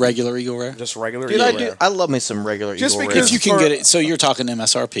 Regular Eagle Rare. just regular Dude, Eagle Rare. I love me some regular Just Eagle because Rare. If you can for- get it, so you're talking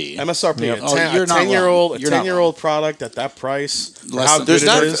MSRP. MSRP. Yep. A Oh, 10, you're a not 10-year-old, wrong. You're not 10-year-old product at that price. Less How than- good there's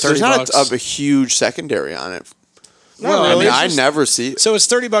not it is. there's 30 not bucks. a huge secondary on it. Not Well, really. I mean, It's I just- never see. So it's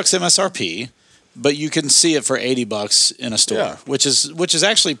 $30 MSRP, but you can see it for $80 in a store, Yeah. which is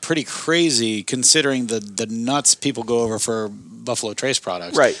actually pretty crazy considering the nuts people go over for Buffalo Trace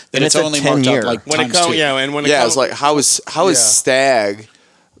products. Right. That And it's it's a only 10 marked year. up like when it times comes, two. yeah, and when it Yeah, comes, it's like how is Yeah. Stag,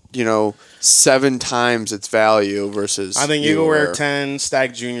 7 times its value versus. I think Eagle Rare Rare. 10,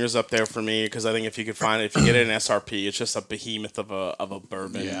 Stag Junior's up there for me because I think if you get it in SRP, it's just a behemoth of a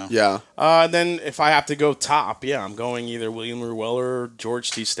bourbon. Yeah. Yeah, And then if I have to go top, I'm going either William LaRue Weller or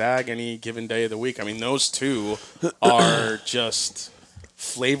George T. Stagg any given day of the week. I mean, those two are just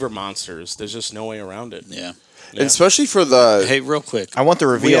flavor monsters. There's just no way around it. Yeah. and especially for the. Hey, real quick. I want the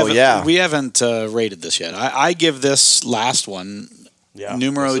We reveal. haven't, Yeah. we haven't rated this yet. I give this last one Yeah,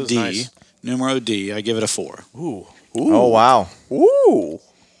 numero this is D. nice. Numero D. I give it a 4. Ooh, Oh wow. Ooh,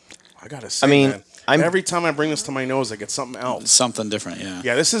 I gotta say, I mean, man, every time I bring this to my nose, I get something else. Something different. Yeah.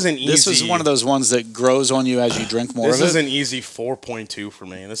 Yeah, this isn't easy. This is one of those ones that grows on you as you drink more This of is it. an easy 4.2 for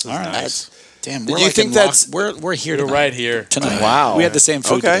me. This is All right. nice. Damn. Did We're you like think in that's- we're here You're tonight. right here. Tonight. Wow. We had the same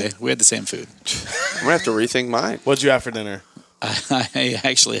food Okay. today. We had the same food. I'm gonna have to rethink mine. What'd you have for dinner? I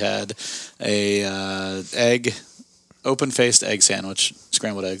actually had a open-faced egg sandwich,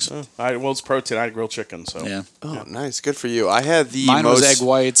 scrambled eggs. Well, it's protein. I had grilled chicken, so Yeah. Oh, nice, good for you. I had the Mine most. was egg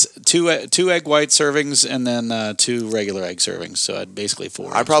whites, two egg white servings, and then 2 regular egg servings. So I had basically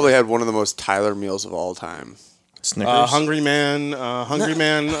 4. I probably had one of the most Tyler meals of all time. Snickers. Hungry Man.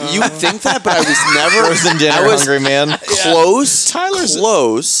 You would think that, but I was never. Frozen dinner, I was hungry man. close. Tyler's-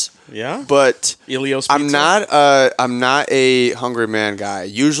 close, Yeah, but Ilios Pizza. I'm not a hungry man guy.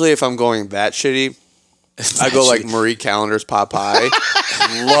 Usually, if I'm going that shitty, I go like Marie Callender's pot pie.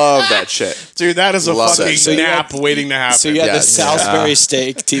 Love that shit. Dude, that is a Love fucking that shit. nap waiting to happen. So you had the Yes. Salisbury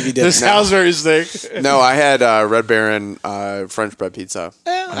steak TV dinner. the Salisbury steak. No, I had Red Baron French bread pizza.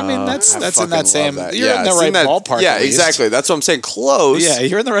 I mean, that's in Fucking that love same. that. You're Yeah, in the it's right that- ballpark. Yeah, at least. exactly. That's what I'm saying. Close. Yeah,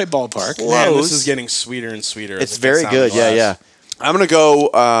 you're in the right ballpark. Man, this Close. is getting sweeter and sweeter. as It's it very gets down good. the Yeah, glass. yeah. I'm gonna go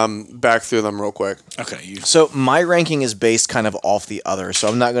back through them real quick. Okay, you. So my ranking is based kind of off the other, so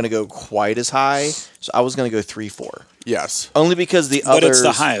I'm not going to go quite as high. So I was going to go 3-4, Yes. only because the But others. it's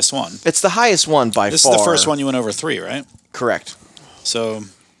the highest one. It's the highest one by This far. is the first one you went over 3, right? Correct. So,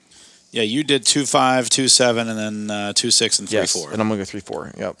 yeah, you did 2.5, 2.7, and then 2.6 and 3.4. Yes, and I'm going to go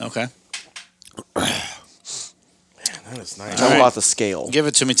 3-4. Yep. Okay, That is nice. Talk about the scale. give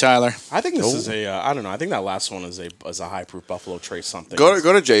it to me, Tyler. I think this is a. I don't know. I think that last one is a high proof Buffalo Trace something. Go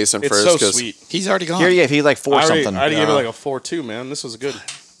to Jason It's first. so 'cause- sweet. He's already gone. Here you go. He like 4 I already, something. I already gave it Yeah. like a 4.2, man. This was good.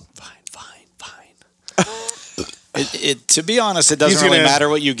 It, to be honest, it doesn't He's really gonna- matter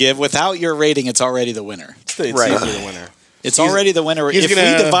what you give. Without your rating, it's already the winner. It's Right. easily the winner. It's already the winner. he's If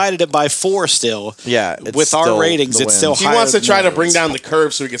gonna- we divided it by 4 still, Yeah, it's with our still ratings, the it's win. still He higher wants to than try to yours. bring down the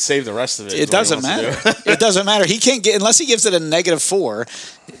curve so he can save the rest of it. is It what he doesn't wants to matter. do. It doesn't matter. He can't get unless he gives it a -4.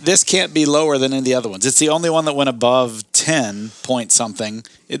 This can't be lower than any of the other ones. It's the only one that went above 10 point something.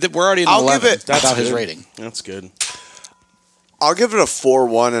 We're already in I'll 11 give it- without his good. rating. That's good. I'll give it a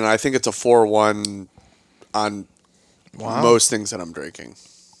 4-1, and I think it's a 4-1 on most things that I'm drinking.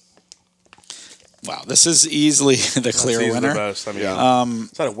 Wow, this is easily the clear That's easily winner. the best. I mean, Yeah. is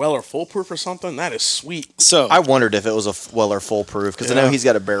that a Weller foolproof or something? That is sweet. So, I wondered if it was a Weller foolproof because I know Yeah. he's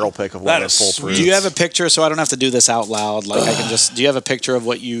got a barrel pick of That Weller is foolproof. do you have a picture so I don't have to do this out loud? Like I can just. Do you have a picture of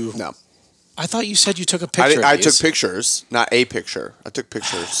what you? No. I thought you said you took a I, picture. I of took these. pictures, not a picture. I took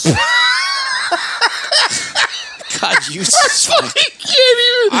pictures. God, you.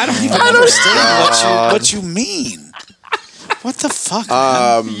 I don't even understand what you mean. What the fuck?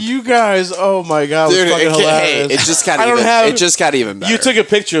 Man? You guys, oh my god, Dude, it was fucking hilarious. it just got I don't even. have- It just got even better. You took a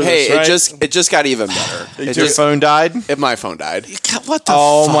picture of Hey, this, right? it just got even better. Your phone died? If my phone died. What the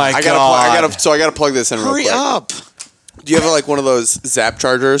Oh fuck? my I god! gotta plug this in Hurry real quick. up. Do you have like one of those Zap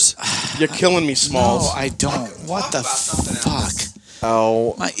chargers? You're killing me, Smalls. No, I don't. What the fuck?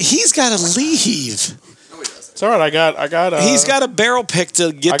 Oh, He's got to leave. It's all right. I got. He's got a barrel pick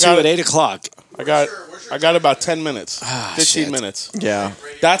to get to got at it. 8 o'clock. I got about 10 minutes. 15 shit. minutes. yeah.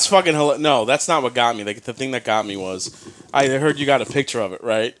 That's fucking no, that's not what got me. The thing that got me was I heard you got a picture of it,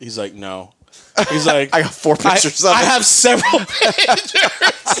 right? He's like, no. He's like, I got 4 pictures of I it. have several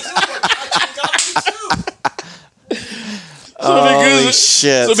pictures. Holy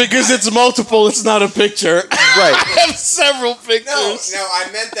shit! So because it's multiple, it's not a picture. Right. I have several pictures. No, I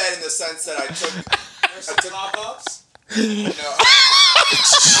meant that in the sense that I took pop-ups. No,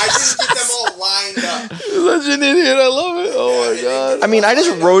 I didn't get them all lined up. Such an idiot. I love it. Oh my god. I mean, I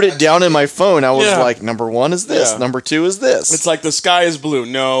just wrote it down in my phone. I was Yeah. like, number 1 is this. Yeah. Number 2 is this. It's like the sky is blue.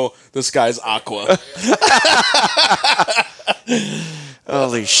 No, the sky's aqua.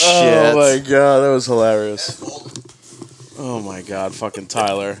 holy shit! Oh my god, that was hilarious. Oh my god, fucking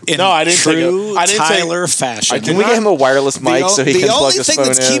Tyler. In No, I didn't true take it. Tyler fashion. Can we get him a wireless mic so he the can plug only his thing phone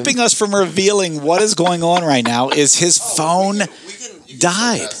that's in? keeping us from revealing what is going on right now is his phone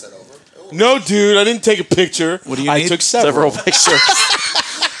died. No, dude, I didn't take a picture. What do you I need? took several. pictures.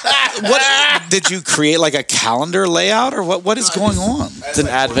 What did you create, like a calendar layout, or what? What is going on? It's an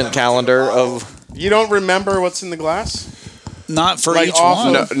advent calendar of. You don't remember what's in the glass? Not for Like each off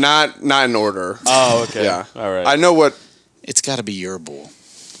one. No, not in order. Oh, okay. Yeah. All right. I know what. It's got to be your bowl.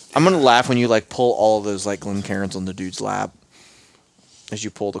 I'm gonna laugh when you like pull all of those like Glencairns on the dude's lap as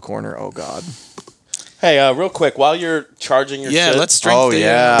you pull the corner. Oh god. Hey, real quick, while you're charging your Yeah, shit, let's drink. Oh the,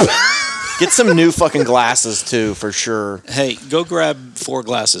 yeah. Get some new fucking glasses too, for sure. Hey, go grab 4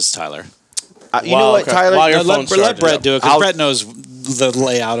 glasses, Tyler. You know what, okay. Tyler? While your No, let, phone's let charging, Brett yeah. do it, because I'll- Brett knows the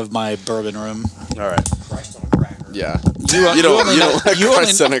layout of my bourbon room. All right. Yeah. You don't only know, like you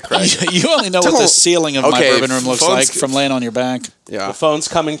Christ only, on a crack. you only know what the Don't. ceiling of my Okay, bourbon room looks phones- like from laying on your back. Yeah. The phone's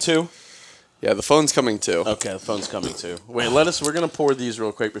coming too. Yeah. The phone's coming too. Okay, the phone's coming too. Wait, we're gonna pour these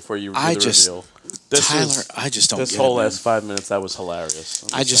real quick before you do I the just- reveal. This Tyler, is- I just don't This get whole it. man. last 5 minutes, that was hilarious.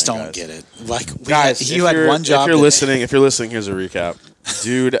 I just saying, don't guys. get it. Like, Guys, you had one job. If you're today. listening, here's a recap.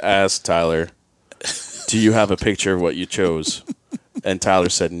 Dude asked Tyler, "Do you have a picture of what you chose?" And Tyler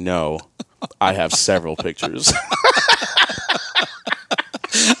said, "No, I have several pictures."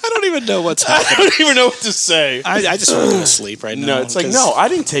 I don't even know what's I happening. don't even know what to say. I just want to go to sleep right now. No, it's like, 'cause- no, I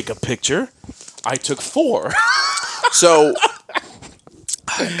didn't take a picture. I took 4. So,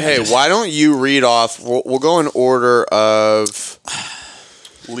 hey, why don't you read off? We'll go in order of.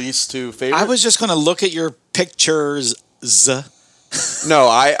 Least to favorite. I was just going to look at your pictures. No,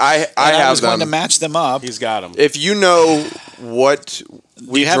 I I have was going to them. match them up. He's got him. If you know what Do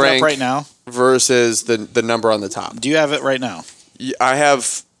we you have it drank up right now? versus the number on the top, Do you have it right now? I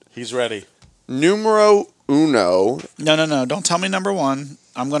have He's ready. numero uno. No. Don't tell me number 1.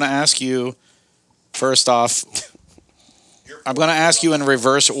 I'm going to ask you, first off, I'm going to ask you in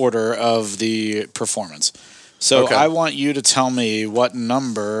reverse order of the performance. So Okay. I want you to tell me what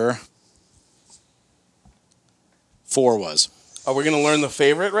number 4 was. Are we gonna learn the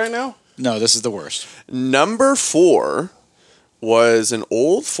favorite right now? No, this is the worst. Number 4 was an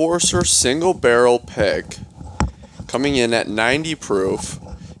Old Forester single barrel pick, coming in at 90 proof,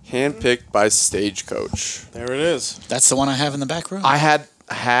 handpicked by Stagecoach. There it is. That's the one I have in the back room. I have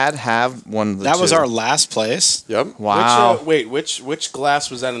one of the that was two. our last place. Yep. Wow. Which glass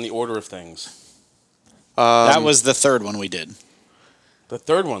was that in the order of things? That was the third one we did. The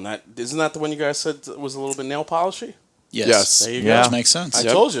third one. That isn't that the one you guys said was a little bit nail polishy? Yes. There you Yeah. go. Which makes sense. I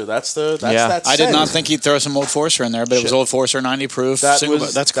Yep. told you that's Yeah. that. I did scent. not think he'd throw some Old Forester in there, but it was Shit. Old Forester 90 proof. That's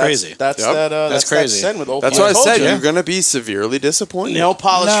crazy. That's Yep. that. That's That's crazy. That scent with Old That's Forester. why I said told you. you're going to be severely disappointed. Nail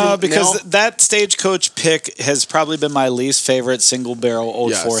polish. No, from because nail, that Stagecoach pick has probably been my least favorite single barrel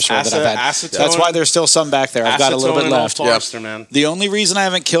Old Yes. Forester that I've had. Acetone- That's why there's still some back there. I've got a little acetone bit and Old left. Forester, man. The only reason I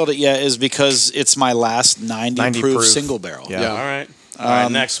haven't killed it yet is because it's my last 90 proof proof. single barrel. Yeah. All right. All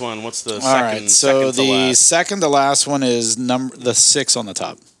right. Next one. What's the second? All right, so second to the last? second to last one is the 6 on the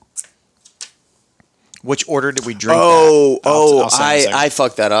top. Which order did we drink I'll say in a second. I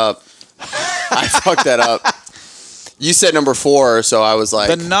fucked that up. I fucked that up. You said number 4, so I was like,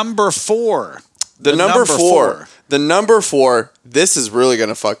 The number 4. the number 4. The number 4. This is really going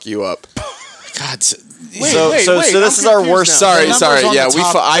to fuck you up. God. Wait, So wait, this I'm is our confused worst- now. Sorry, The sorry. numbers on Yeah, the we.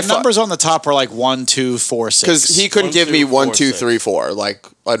 top- I the numbers on the top are like 1, 2, 4, 6. because he couldn't 1, give 2, me 1, 4, 2, 6. 3, 4. Like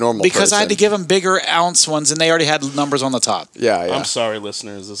a normal Because I had to person. give them bigger ounce ones, and they already had numbers on the top. Yeah, yeah. I'm sorry,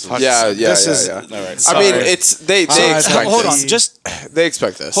 listeners. This is Yeah. This is- all right. I mean, Sorry. it's they expect hold this. on, just They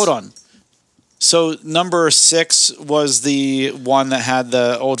expect this. hold on. So number 6 was the one that had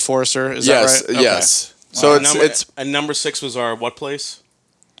the Old Forester. Is Yes, that right? Okay. yes. So it's and number 6 was our what place?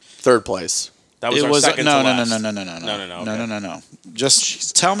 third place. That was It our was second no, to no, no, last. no, no, no, no, No, no, no, no, okay. no, no, no.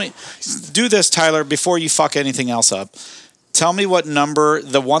 Just tell me. Do this, Tyler, before you fuck anything else up. Tell me what number,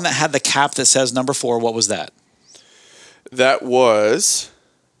 the one that had the cap that says number 4. What was that? That was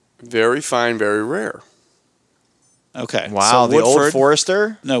very fine, very rare. Okay. Wow, So the Old Woodford-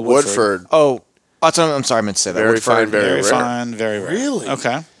 Forester. No, Woodford. Woodford. Oh, I'm sorry, I meant to say that. Very Woodford. fine, very Very rare. fine, very rare. Really?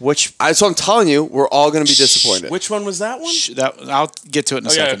 Okay. Which So I'm telling you, we're all going to be disappointed. Which one was that one? I'll get to it in a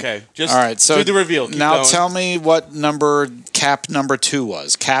Okay, second. okay. Just all right. So do the reveal. Keep now going. tell me what number cap number 2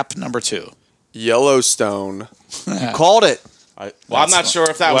 was. Cap number 2. Yellowstone. you called it. I'm not sure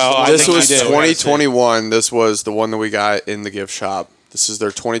if that Well, was I the one. This think was you did. 2021. This was the one that we got in the gift shop. This is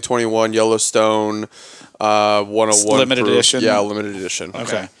their 2021 Yellowstone 101 Limited proof. edition? Yeah, limited edition.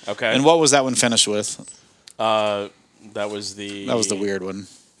 Okay. Okay. And what was that one finished with? That was the weird one.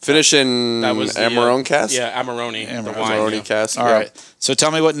 Finish in That was the, Amarone cast? Yeah, Amarone. The Amarone. wine, Amarone yeah. cast. All yeah. right. So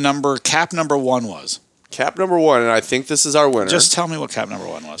tell me what cap number 1 was. Cap number 1, and I think this is our winner. Just tell me what cap number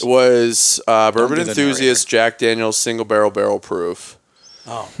 1 was. was Bourbon do the Enthusiast Jack Daniel's single barrel proof.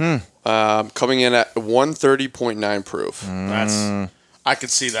 Oh, Coming in at 130.9 proof. that's. I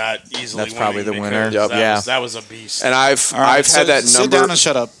could see that easily. That's probably winning the winner. because Yep. Yeah. that was a beast. And I've All right, I've had that sit number. down and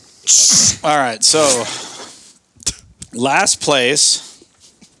shut up. All right. So last place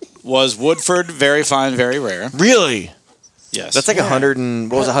was Woodford. Very fine, very rare. Really? Yes. That's like 100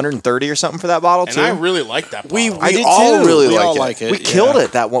 and what was it, 130 or something for that bottle And too. I really like that. We bottle. I did all too. really We like all it. like it. we yeah. killed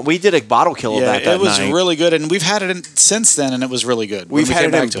it that one. We did a bottle kill of Yeah, that it was night. really good, and we've had it since then, and it was really good. when We've we had came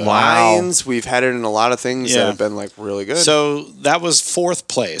it back in to wines. We've had it in a lot of things Yeah. that have been like really good. So that was 4th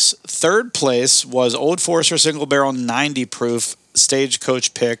place. 3rd place was Old Forester Single Barrel 90 proof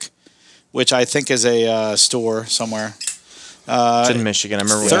Stagecoach Pick, which I think is a store somewhere. It's in Michigan. I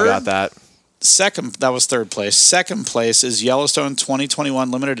remember when third- we got that. That was 3rd place. 2nd place is Yellowstone 2021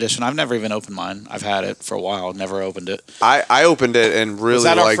 limited edition. I've never even opened mine. I've had it for a while, never opened it. I opened it and really was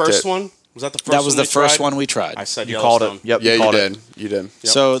that our liked first it. one? Was that the first? That was one the we first tried? one we tried. I said You called Yellowstone. it. Yep. Yeah, you called did. It. You did.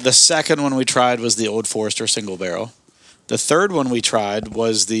 So the 2nd one we tried was the Old Forester Single Barrel. The 3rd one we tried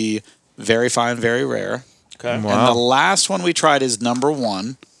was the Very Fine, Very Rare. Okay. Wow. And the last one we tried is number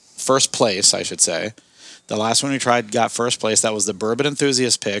 1, first place, I should say. The last one we tried got first place. That was the Bourbon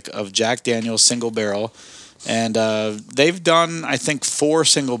Enthusiast pick of Jack Daniel's Single Barrel. And they've done, I think, 4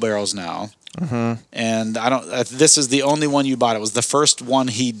 single barrels now. Mm-hmm. And I don't. This is the only one you bought. It was the first one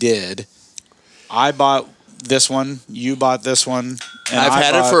he did. I bought this one. You bought this one. And I've I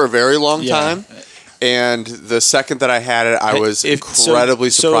had it bought- for a very long Yeah. time. And the second that I had it, I was incredibly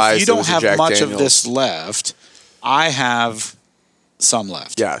so surprised. if you it don't was a have Jack much Daniels. of this left, I have some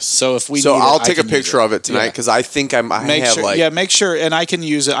left. Yes. So if we so need it, I'll I take a can use picture of it tonight Yeah. because I think I Make have sure, like make sure, and I can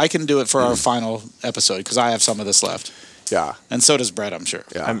use it. I can do it for our final episode because I have some of this left, yeah. and so does Brett. I'm sure.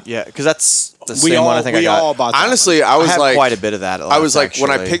 Yeah. Yeah, because that's the We same all one I think we I got. all bought. That Honestly, I I was have like quite a bit of that. I was left, like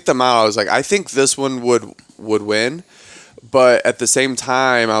when I actually. picked them out, I was like, I think this one would win. But at the same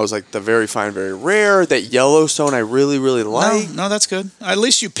time, I was like, the very fine, very rare. That Yellowstone, I really, really like. No, that's good. At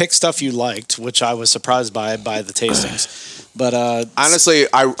least you picked stuff you liked, which I was surprised by the tastings. But Honestly,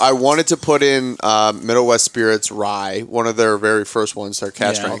 I wanted to put in Middle West Spirits Rye, one of their very first ones, their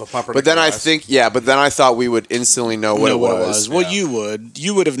cast Yeah. strength. Oh, the pumpernickel But then I Ryes. think, but then I thought we would instantly know what, know it, what was. it was. Well,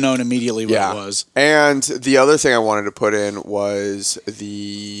 you would have known immediately what Yeah. it was. And the other thing I wanted to put in was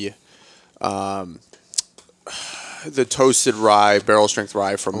the toasted rye, barrel strength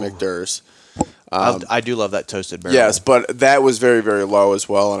rye from Michter's. I do love that toasted barrel. Yes, but that was very, very low as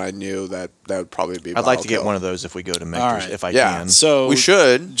well, and I knew that would probably be. I'd like to get one of those if we go to Michter's, right. if I Yeah. can. So We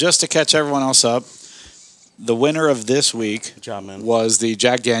should. just to catch everyone else up, the winner of this week Good job, man. was the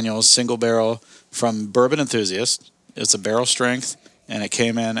Jack Daniel's Single Barrel from Bourbon Enthusiast. It's a barrel strength, and it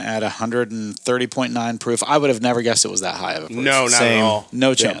came in at 130.9 proof. I would have never guessed it was that high of a proof. No, not Same. at all.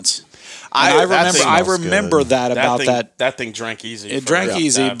 No chance. I- And that thing I smells remember good. that about thing, that. That thing drank easy. It for drank that-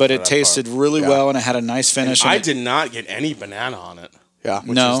 easy, that- but for it that tasted part. really Yeah. well, and it had a nice finish. I and it- did not get any banana on it. Yeah.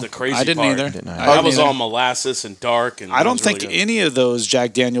 Which No, is the crazy I didn't part. either. Didn't I? I That didn't was either. all molasses and dark. And I that don't was really think good. any of those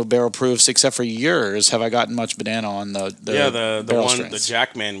Jack Daniel barrel proofs, except for yours, have I gotten much banana on the the barrel one strengths. the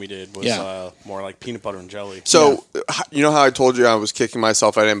Jackman we did was Yeah. more like peanut butter and jelly. So you know how I told you I was kicking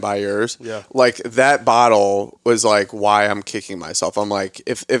myself I didn't buy yours? Yeah. Like that bottle was like why I'm kicking myself. I'm like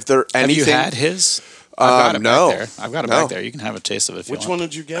if there Have anything you had his? I've got it no. back there. I've got it No. back there. You can have a taste of it if you Which want. one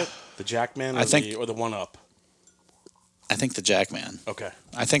did you get? The Jackman or the one up? I think the Jackman. Okay.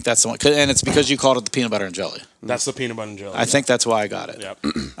 I think that's the one. And it's because you called it the peanut butter and jelly. That's the peanut butter and jelly. I think that's why I got it. Yep.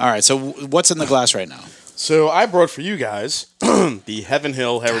 All right. So what's in the glass right now? So I brought for you guys the Heaven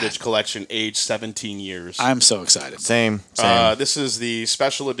Hill Heritage Collection, aged 17 years. I'm so excited. Same. This is the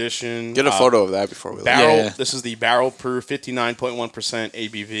special edition. Get a photo of that before we leave. Barrel. Yeah. This is the barrel proof 59.1%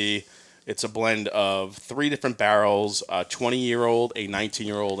 ABV. It's a blend of 3 different barrels: a 20-year-old, a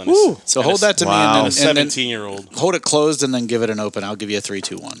 19-year-old, and So hold that to me Wow. and a then 17-year-old. hold it closed and then give it an open. I'll give you a 3,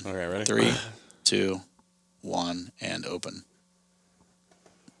 2, 1. Okay, ready? 3, 2, 1, and open.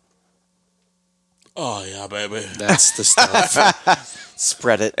 Oh yeah, baby. That's the stuff.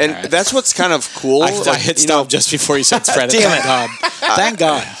 Spread it. And that's what's kind of cool. I hit stop just before you said spread it. Thank God. Thank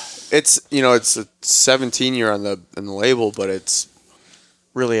God. It's it's a 17 year on the label, but it's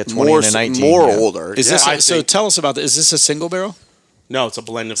really a 20 more and a 19. more yeah. older. Is Yeah. this so? Tell us about this. Is this a single barrel? No, it's a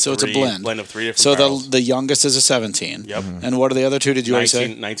blend of So three. it's a blend. Blend of 3 different So barrels. the youngest is a 17. Yep. And what are the other two? Did you already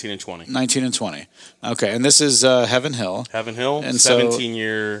say? 19 and 20. 19 and 20. Okay, and this is Heaven Hill. Heaven Hill, And so-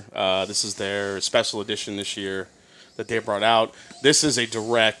 17-year. This is their special edition this year that they brought out. This is a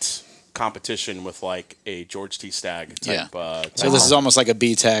direct competition with like a George T. Stagg type. So this is almost like a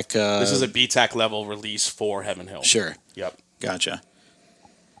B-Tech. This is a BTAC level release for Heaven Hill. Sure. Yep. Gotcha.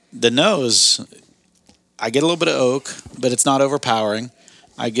 The nose, I get a little bit of oak, but it's not overpowering.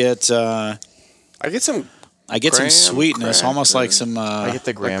 I get I get some. some Graham sweetness, almost cracker. like some. I get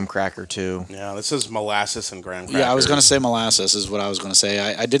the graham cracker too. Yeah, this is molasses and graham cracker. Yeah, I was going to say molasses is what I was going to say.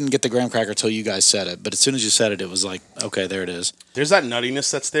 I didn't get the graham cracker till you guys said it, but as soon as you said it, it was like, okay, there it is. There's that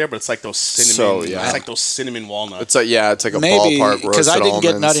nuttiness that's there, but it's like those cinnamon. So, yeah. It's like those cinnamon walnuts. It's like a Maybe ballpark because roasted I didn't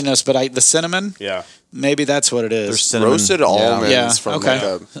almonds. get nuttiness, but the cinnamon, Yeah. maybe that's what it is. There's cinnamon. Roasted almonds Yeah. from Okay.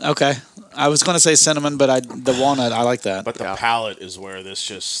 like a, Okay. I was going to say cinnamon, but the walnut, I like that. But the palate is where this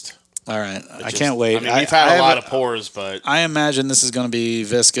just. All right. I just- can't wait. I mean, we've had I a have lot of pours, but I imagine this is going to be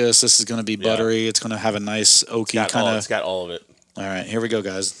viscous. This is going to be buttery. It's going to have a nice oaky kind it's of. got all of it. All right, here we go,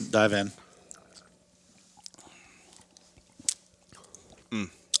 guys. Dive in.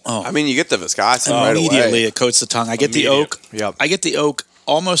 I mean, you get the viscosity right Immediately, away. it coats the tongue. I get the Immediate. oak. Yep. I get the oak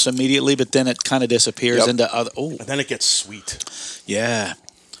almost immediately, but then it kind of disappears Yep. into other. Oh, And then it gets sweet. yeah.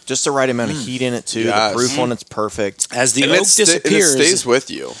 Just the right amount of heat in it too. Yes. The proof on it's perfect. As the And oak and it disappears, stays with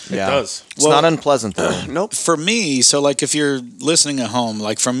you. Yeah. It does. It's not unpleasant though. Nope. for me, so like if you're listening at home,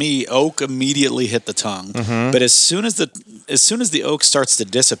 like for me, oak immediately hit the tongue. Mm-hmm. But as soon as the oak starts to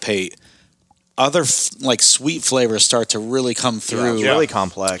dissipate, other like sweet flavors start to really come through. It's really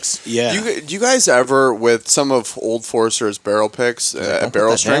complex. Yeah. Do you guys ever, with some of Old Forster's barrel picks at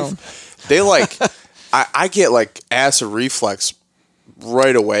barrel that strength, they like, I get like acid reflux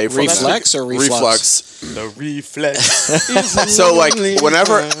right away from Reflex that. or reflux? The reflex. So like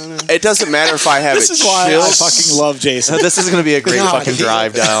whenever, it doesn't matter if I have This it is why I chilled. fucking love Jason. This is going to be a great God, fucking he-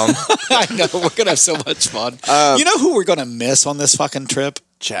 drive down. I know we're gonna have so much fun. You know who we're gonna miss on this fucking trip?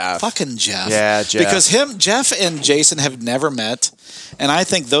 Jeff. Fucking Jeff. Yeah, Jeff. Because Jeff and Jason have never met, and I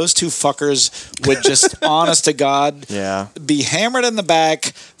think those two fuckers would just, honest to God, Yeah. be hammered in the back,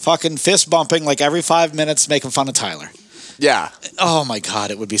 fucking fist bumping like every 5 minutes, making fun of Tyler. Yeah. Oh my God,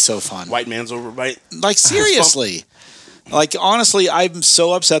 it would be so fun. White man's overbite. Like seriously. Like honestly, I'm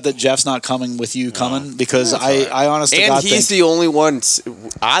so upset that Jeff's not coming with you coming because I honestly to And God he's think the only one,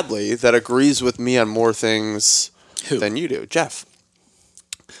 oddly, that agrees with me on more things Who? than you do. Jeff.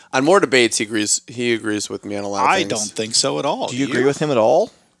 On more debates, he agrees with me on a lot of I things. don't think so at all. Do you agree with him at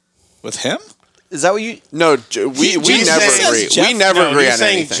all? with him? Is that what you? No, we Jason never says agree. Jeff- we never agree he's on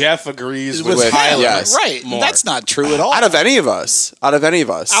saying anything. Jeff agrees With with Tyler. yes. Right. More. That's not true at all. Out of any of us. Out of any of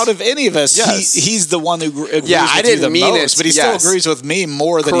us, Yes. he's the one who agrees Yeah, with I you didn't the mean most, it. but he Yes. still agrees with me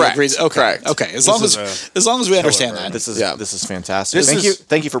more than Correct. he agrees. Okay, Correct. okay. As long is as we understand killer that. This is Yeah. this is fantastic. This Thank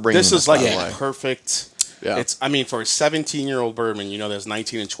is- you for bringing This is like by a the way. perfect. Yeah. It's. I mean, for a 17-year-old bourbon, there's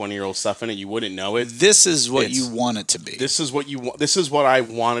 19 and 20-year-old stuff in it. You wouldn't know it. This is what It's- you want it to be. This is what you want. This is what I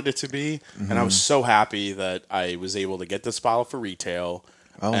wanted it to be, and I was Mm-hmm. so happy that I was able to get this bottle for retail.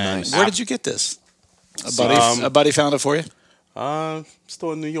 Oh, And nice. Where did you get this? A buddy found it for you.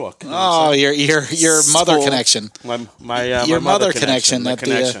 Still in New York. Oh, your mother School. connection. My Your my mother connection my at the,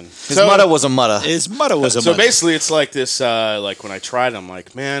 connection. His mother was a mother. His mother was a So mother. basically, it's like this. Like when I tried, I'm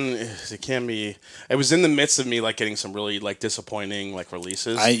like, man, it can be. It was in the midst of me like getting some really like disappointing like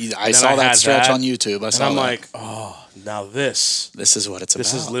releases. I And then saw that had stretch that, on YouTube. I and saw I'm that. like, oh, now this This is what it's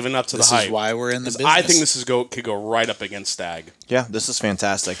this about. is living up to This the hype. is why we're in the business. I think this is could go right up against Stag. Yeah, this is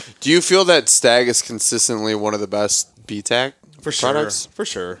fantastic. Do you feel that Stag is consistently one of the best BTAC For sure. products? For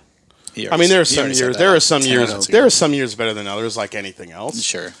sure. I mean, there are He some already said years. that There are like some 10 years. minutes There ago. are some years better than others, like anything else.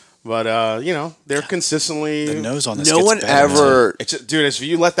 Sure. But they're consistently. The nose on this No gets one better, ever. It's dude. If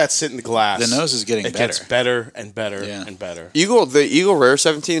you let that sit in the glass, The nose is getting it better. gets better and better Yeah. and better. The Eagle Rare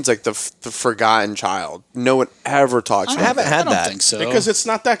 17 is like the forgotten child. No one ever talks I about haven't that. had I don't that. think so. Because it's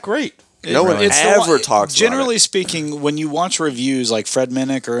not that great. No one It's the ever one- talks about Generally it. speaking, when you watch reviews like Fred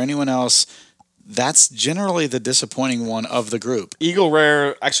Minnick or anyone else, that's generally the disappointing one of the group. Eagle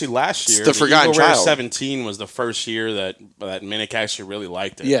Rare actually last year. the forgotten Eagle Rare child. 17 was the first year that Minnick actually really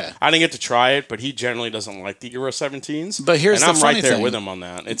liked it. Yeah. I didn't get to try it, but he generally doesn't like the Eagle Rare 17s. But here's and the I'm funny right there thing. with him on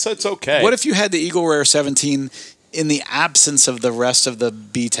that. It's okay. What if you had the Eagle Rare 17 in the absence of the rest of the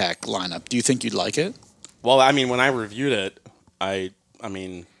BTAC lineup? Do you think you'd like it? Well, I mean, when I reviewed it, I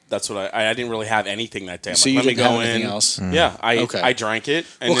mean, that's what I didn't really have anything that day. I'm So like, you let me didn't have go anything in. else? Yeah, Okay. I drank it.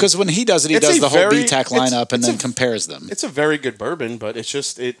 And Well, because when he does it, he it's does a the whole very- BTAC it's- lineup and it's then a- compares them. it's a very good bourbon, but it's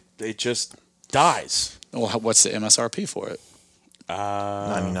just it just dies. Well, what's the MSRP for it?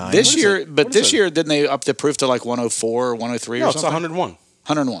 99. This is year, it? but What is this it? year, didn't they up the proof to like 104 or 103 No, or it's something? 101.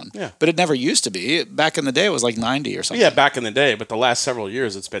 101. Yeah. But it never used to be. Back in the day, it was like 90 or something. Yeah, back in the day, but the last several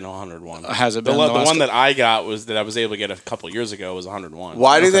years it's been 101. Has it The, been lo- the the last one cou- that I got was that I was able to get a couple years ago was 101.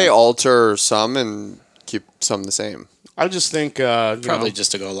 Why do Okay. they alter some and keep some the same? I just think Probably know,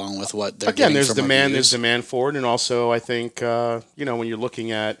 just to go along with what they're again, getting there's from demand. reviews. There's demand for it, and also I think when you're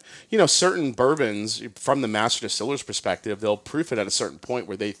looking at certain bourbons from the master distiller's perspective, they'll proof it at a certain point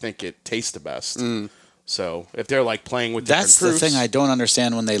where they think it tastes the best. So if they're like playing with That's different the proofs, thing I don't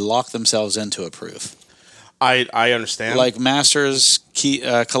understand when they lock themselves into a proof. I understand. Like Masters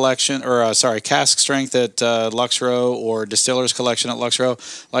collection, or cask strength at Luxro, or Distiller's collection at Luxro.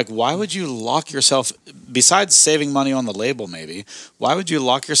 Like, why would you lock yourself? Besides saving money on the label, maybe why would you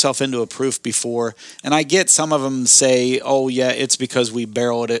lock yourself into a proof before? And I get some of them say, "Oh yeah, it's because we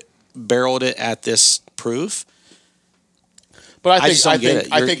barreled it at this proof." but I just don't get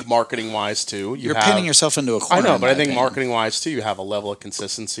it. I think marketing wise too, You're painting yourself into a corner. I know, in but my I think opinion. marketing wise too, you have a level of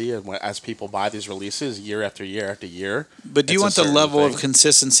consistency as people buy these releases year after year after year. But do you It's a want the certain level thing. of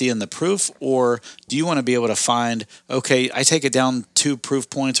consistency in the proof, or do you want to be able to find, okay, I take it down 2 proof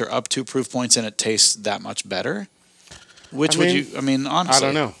points or up 2 proof points and it tastes that much better? Which would you, honestly. I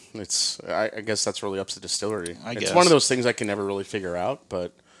don't know. I guess that's really up to the distillery. I It's guess. one of those things I can never really figure out.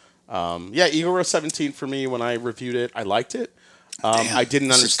 But Eagle Rare 17 for me, when I reviewed it, I liked it. Damn, I didn't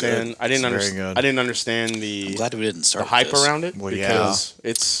this is understand. good. I didn't It's very understand. good. I didn't understand the I'm glad we didn't start hype this. around it Well, yeah. because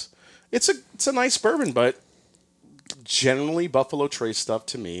it's a nice bourbon, but generally Buffalo Trace stuff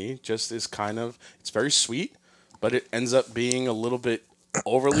to me just is it's very sweet, but it ends up being a little bit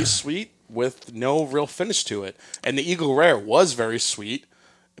overly sweet with no real finish to it. And the Eagle Rare was very sweet,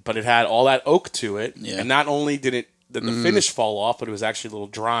 but it had all that oak to it, Yeah. and not only did the finish fall off, but it was actually a little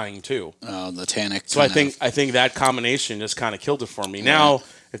drying too. The tannic. So I think that combination just kind of killed it for me. Now,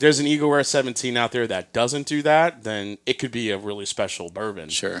 if there's an Eagle Rare 17 out there that doesn't do that, then it could be a really special bourbon.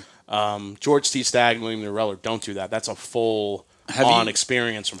 Sure. George T. Stagg and William Reller don't do that. That's a full Have on you-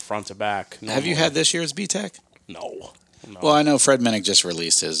 experience from front to back. Have you normally. had this year's BTEC? No. Well, I know Fred Minnick just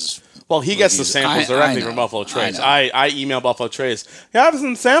released his. Well, he gets the reviews. samples I directly know. from Buffalo Trace. I know. I email Buffalo Trace. You have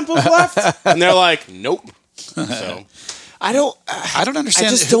some samples left? And they're like, nope. So I don't I don't understand.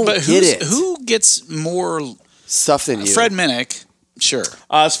 just don't but get it. Who gets more? stuff than you. Fred Minnick, sure.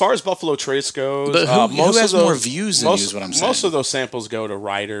 as far as Buffalo Trace goes, But who most has of those, more views than you is what I'm saying. Most of those samples go to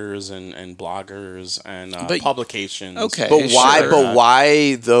writers and bloggers and But- publications. Okay. But why? Sure. But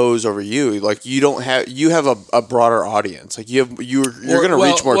why those over you? Like you don't have. You have a broader audience. Like you're going to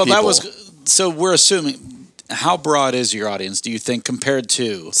reach more people. That was so. We're assuming. How broad is your audience? Do you think compared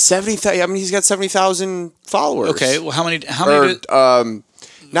to? 70,000. I mean, he's got 70,000 followers. Okay. Well, how many?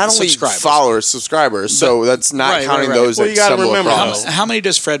 Not only Subscribers. followers, subscribers. So that's not Right, counting right, right. those Well, that you gotta stumble remember, across. though, How many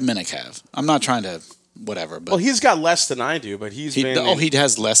does Fred Minnick have? I'm not trying to whatever, but Well, he's got less than I do, but he's been he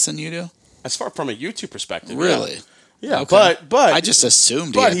has less than you do. as far from a YouTube perspective. Really? Yeah. Okay. But I just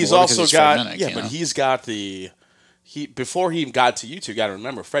assumed. but he he's had more because also he's got Fred Minnick, you know? but he's got before he got to YouTube. You got to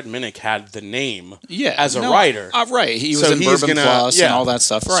remember, Fred Minnick had the name as a writer. Right, he was So in he's Bourbon gonna- Plus and yeah. all that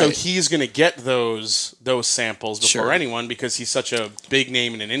stuff. Right. So he's going to get those samples before Sure. anyone because he's such a big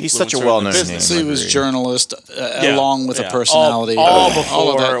name and an influencer. He's such a in the well-known business. So he was Agreed. journalist Yeah, along with yeah. a personality. All of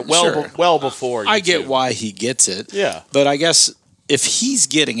before, that. Sure. well before. I get YouTube. why he gets it. Yeah. But I guess if he's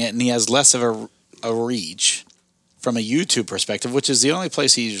getting it and he has less of a reach from a YouTube perspective, which is the only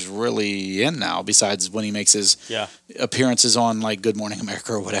place he's really in now, besides when he makes his Yeah. appearances on like Good Morning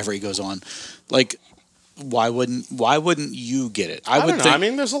America or whatever he goes on, like why wouldn't you get it? I would don't know. think. I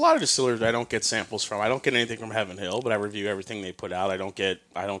mean, there's a lot of distillers I don't get samples from. I don't get anything from Heaven Hill, but I review everything they put out. I don't get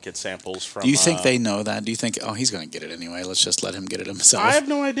samples from. Do you think they know that? Do you think, oh, he's going to get it anyway? Let's just let him get it himself. I have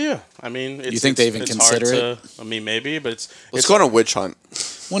no idea. I mean, you think they even consider it? I mean, maybe, but Let's go on a witch hunt.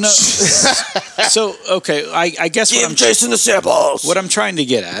 Well, no. So okay, I guess Give Jason the samples. what I'm trying to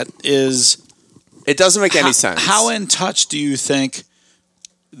get at is It doesn't make any sense. How in touch do you think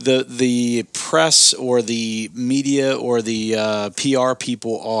the press or the media or the PR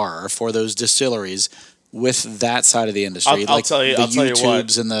people are for those distilleries with that side of the industry? I'll tell you. The I'll tell you what.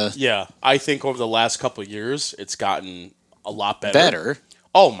 YouTubes and the Yeah, I think over the last couple of years, it's gotten a lot better. better.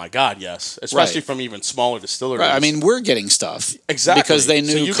 Oh my God, yes. Especially Right. from even smaller distilleries. Right. I mean, we're getting stuff Exactly. because they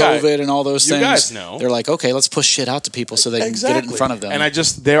So knew you COVID guys- and all those you things. guys know. They're like, okay, let's push shit out to people so they can get it in front of them. And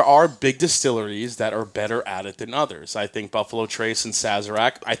there are big distilleries that are better at it than others. I think Buffalo Trace and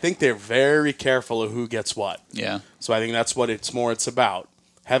Sazerac, I think they're very careful of who gets what. yeah. So I think that's what it's about.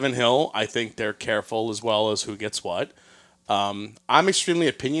 Heaven Hill, I think they're careful as well as who gets what. I'm extremely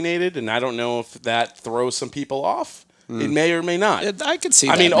opinionated, and I don't know if that throws some people off. It may or may not. I could see.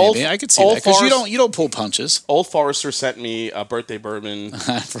 I that, mean, maybe. I could see Old that because Forest- you don't pull punches. Old Forester sent me a birthday bourbon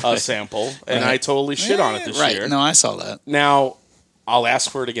sample, and I totally shit on it this right. year. No, I saw that. Now, I'll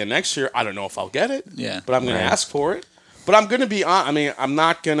ask for it again next year. I don't know if I'll get it. Yeah. But I'm going to ask for it. But I'm going to be on. I mean, I'm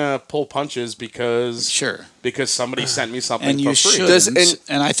not going to pull punches because somebody sent me something And you for free. shouldn't.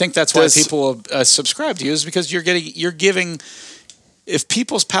 And I think that's why people subscribe to you is because you're giving. If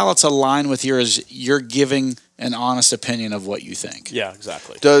people's palates align with yours, you're giving an honest opinion of what you think. Yeah,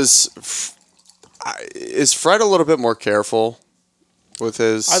 exactly. Is Fred a little bit more careful with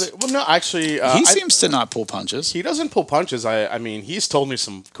his? Well, no, actually, He seems to not pull punches. he doesn't pull punches. I mean, he's told me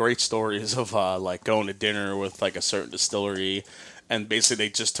some great stories of like going to dinner with like a certain distillery, and basically they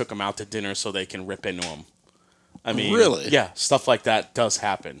just took him out to dinner so they can rip into him. I mean, Really? Yeah, stuff like that does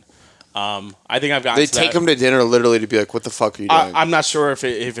happen. I think I've gotten. They take him to dinner literally to be like, "What the fuck are you doing?" I'm not sure if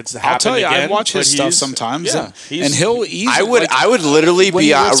it's happened I'll tell you, again. I watch his but stuff he's- sometimes, Yeah, and he'll easily. I would literally when be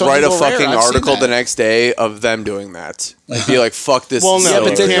he works on write a Eagle Rare, fucking I've seen article that. the next day of them doing that. Like, be like, "Fuck this." Well, no, Yeah, but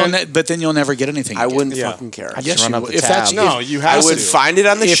distillery. then you'll never get anything. I again. wouldn't Yeah. fucking care. I'd Yes, just run you up would. the If tab. that's No, you have I would to. find it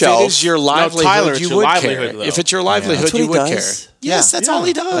on the if shelf. it is your livelihood, Tyler, it's you your would livelihood, care. though. If it's your livelihood, That's what you he would does. care. Yes, Yeah. that's all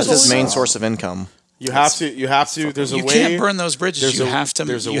he does. That's his main source of income. You have to. There's a You way. can't burn those bridges. There's You a- have to.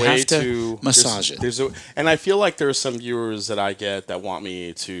 There's a You way have to massage it. And I feel like there's some viewers that I get that want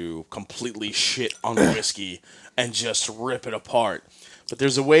me to completely shit on whiskey and just rip it apart. But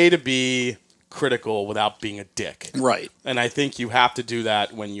there's a way to be critical without being a dick. Right. And I think you have to do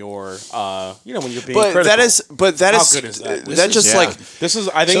that when you're, when you're being But critical. that is. How good is that? That This just is- like This is.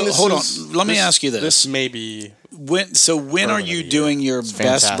 I think. So, this hold is- on. Let me ask you this. This may be. When Bourbon are of you the year. doing your best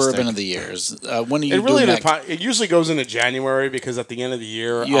fantastic. bourbon of the years? When are you It really doing that? depends. It usually goes into January because at the end of the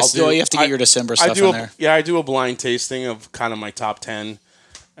year, You have to get your December stuff in there. Yeah, I do a blind tasting of kind of my top 10.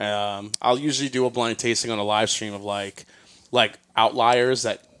 I'll usually do a blind tasting on a live stream of like outliers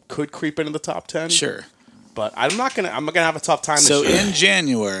that could creep into the top 10. Sure. But I'm gonna have a tough time So this year. in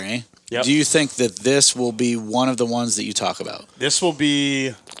January, Yep. do you think that this will be one of the ones that you talk about? This will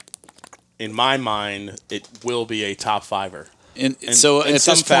be, in my mind, it will be a top fiver. So in at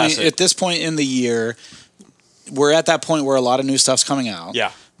some this point, facet. at this point in the year, we're at that point where a lot of new stuff's coming out.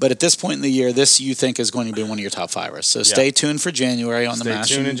 Yeah. But at this point in the year, this you think is going to be one of your top fivers. So stay tuned for January on the Stay Mash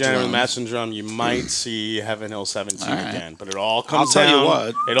tuned in and January. Drum. The Mash and Drum. You might see Heaven Hill 17 All right. again, but it all comes tell you down.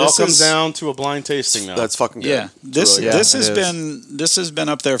 what, it all this comes is- down to a blind tasting now. that's fucking good. Yeah, this really good. this Yeah, has it is. this has been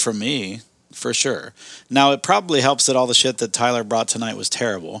up there for me for sure. Now it probably helps that all the shit that Tyler brought tonight was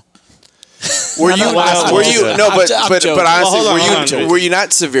terrible. Were you? Well, Were you? No, but I'm but joking. but honestly, Well, hold on, hold on. were you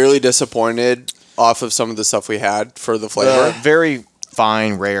not severely disappointed off of some of the stuff we had for the flavor? Very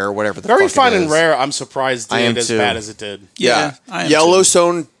fine, rare, whatever the Very fuck fine it and is. rare. I'm surprised I it am did as too. bad as it did. Yeah, I am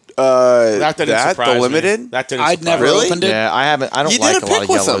Yellowstone. That didn't surprise the me. limited. That didn't I'd surprise never me. Really? opened it. Yeah, I haven't. I don't You like did a a lot pick of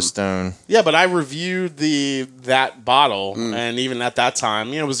with them. Yellowstone. Yeah, but I reviewed that bottle, and even at that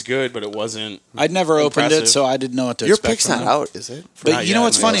time, it was good, but it wasn't. I'd never opened it, Impressive. so I didn't know what to Your expect. pick's from not it. out, is it? But Not you know yet,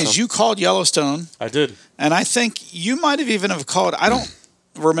 what's no. funny is you called Yellowstone, I did. and I think you might have even have called. I don't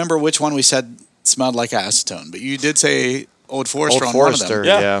remember which one we said smelled like acetone, but you did say Old Forester Old on one of Forester,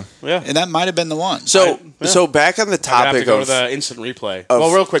 them, Yeah, yeah. and that might have been the one. So yeah. so back on the I have to topic go to of the instant replay.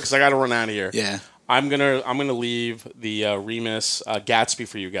 Well, real quick, because I got to run out of here. yeah. I'm gonna leave the Remus Gatsby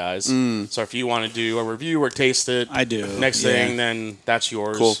for you guys. So if you want to do a review or taste it, I do, Next yeah. thing, then that's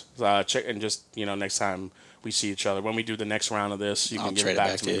yours. Cool. Check and just next time we see each other. When we do the next round of this, you I'll can give trade it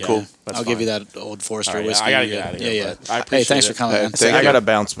back to me. you. Yeah, Cool. that's I'll give you fine. that old Forester All right, whiskey. I gotta get out of here. Yeah. But I Hey, appreciate thanks it. for coming, Hey, man. thank I you. got to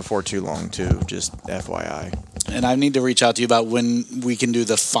bounce before too long too. Just FYI. And I need to reach out to you about when we can do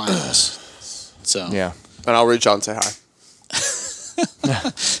the finals. So Yeah. And I'll reach out and say hi.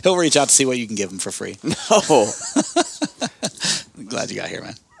 he'll reach out to see what you can give him for free. Oh. I'm glad you got here,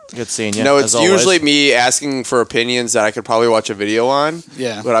 man. Good seeing you. No, as it's always. usually me asking for opinions that I could probably watch a video on.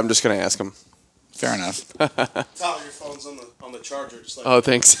 Yeah. But I'm just going to ask him. Fair enough. Tyler, your phone's on the charger. Just like Oh,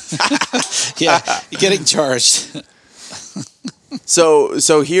 thanks. Yeah, you're getting charged.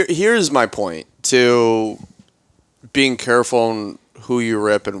 So here's my point to being careful on who you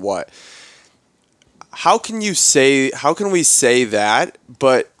rip and what. How can we say that,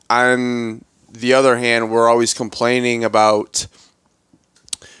 but on the other hand, we're always complaining about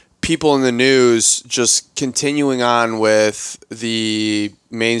people in the news just continuing on with the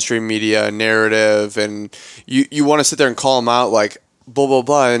mainstream media narrative, and you want to sit there and call them out like blah blah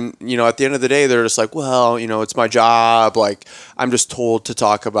blah, and at the end of the day they're just like, well, it's my job, like I'm just told to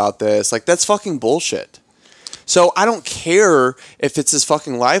talk about this. Like, that's fucking bullshit. So I don't care if it's his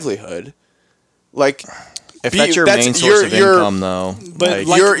fucking livelihood. Like, if that's your main source of income, though, But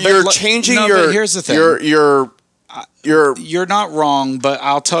you're changing no, your. but here's the thing. You're not wrong, but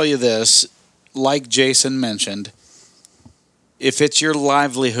I'll tell you this: like Jason mentioned, if it's your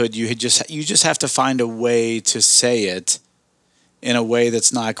livelihood, you just have to find a way to say it in a way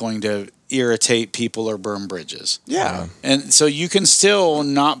that's not going to irritate people or burn bridges. yeah. And so you can still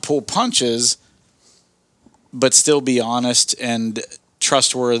not pull punches, but still be honest and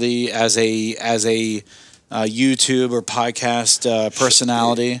trustworthy as a YouTube or podcast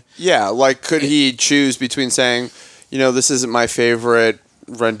personality. Yeah, like could he choose between saying, this isn't my favorite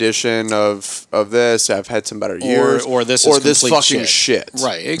rendition of this, I've had some better years, or this is this complete fucking shit.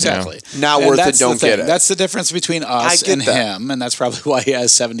 Right, exactly. Not And worth it, that's the don't get thing. it. That's the difference between us get and that. him, and that's probably why he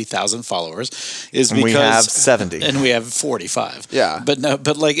has 70,000 followers. Is and because we have 70. and we have 45. Yeah. but no,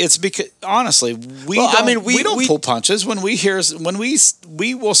 but like it's because honestly, we don't pull punches when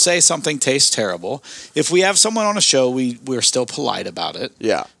we will say something tastes terrible. If we have someone on a show, we're still polite about it.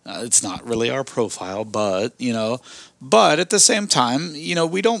 Yeah. It's not really our profile, but but at the same time,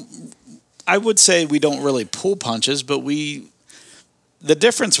 we don't. I would say we don't really pull punches, but the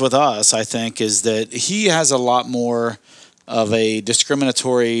difference with us, I think, is that he has a lot more of a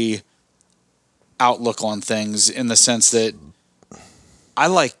discriminatory outlook on things in the sense that I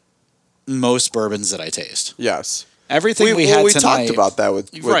like most bourbons that I taste. Yes. Everything we had tonight. talked about that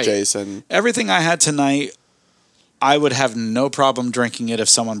with Right. Jason. Everything I had tonight, I would have no problem drinking it if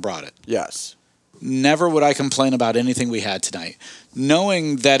someone brought it. Yes. Never would I complain about anything we had tonight,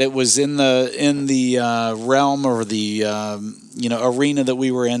 knowing that it was in the realm or the arena that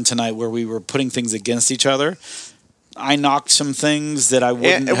we were in tonight, where we were putting things against each other. I knocked some things that I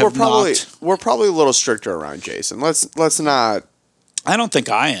wouldn't And have knocked. we're probably a little stricter around Jason. Let's not. I don't think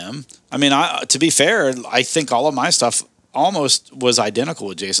I am. I mean, to be fair, I think all of my stuff almost was identical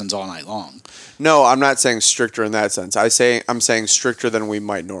with Jason's all night long. No, I'm not saying stricter in that sense. I'm saying stricter than we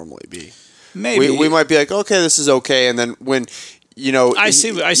might normally be. Maybe We might be like, okay, this is okay, and then when I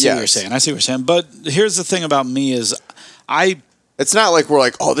see what you're saying. I see what you're saying. But here's the thing about me is it's not like we're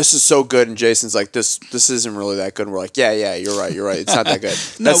like, oh, this is so good, and Jason's like, this isn't really that good, and we're like, yeah, you're right, it's not that good.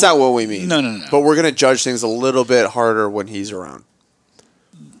 That's not what we mean. No. But we're gonna judge things a little bit harder when he's around.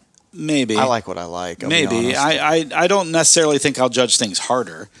 Maybe I like what I like. I'll be Maybe honest. I don't necessarily think I'll judge things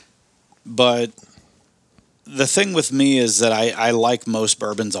harder, but the thing with me is that I like most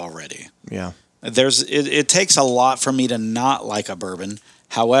bourbons already. Yeah. It takes a lot for me to not like a bourbon.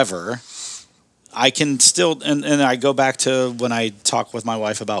 However, I can still and I go back to when I talk with my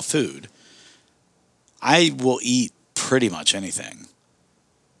wife about food. I will eat pretty much anything,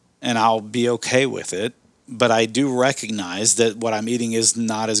 and I'll be okay with it. But I do recognize that what I'm eating is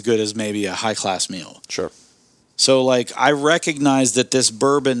not as good as maybe a high class meal. Sure. So, like, I recognize that this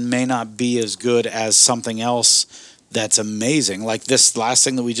bourbon may not be as good as something else that's amazing. Like this last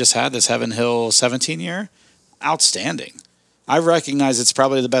thing that we just had, this Heaven Hill 17 year, outstanding. I recognize it's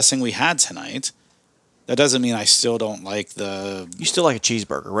probably the best thing we had tonight. That doesn't mean I still don't like the. You still like a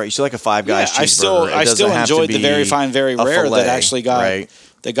cheeseburger, right? You still like a Five Guys cheeseburger. I still enjoyed the very fine, very rare that actually got right?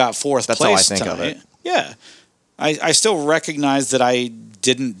 that got fourth That's place how I think tonight. of it. Yeah, I still recognize that I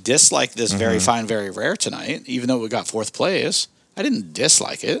didn't dislike this very fine, very rare tonight, even though it got fourth place. I didn't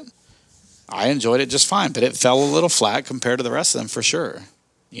dislike it. I enjoyed it just fine, but it fell a little flat compared to the rest of them for sure.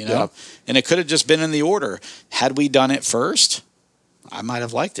 Yep. And it could have just been in the order. Had we done it first, I might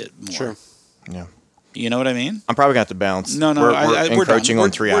have liked it more. Sure. Yeah. You know what I mean? I'm probably going to have to bounce. No, we're we're done. encroaching on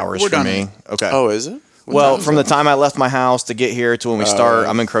We're- 3 we're- hours we're for done. me. Okay. Oh, is it? Well, from the time I left my house to get here to when we start,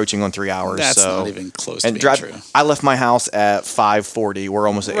 I'm encroaching on 3 hours. That's so. not even close to being true. I left my house at 5:40. We're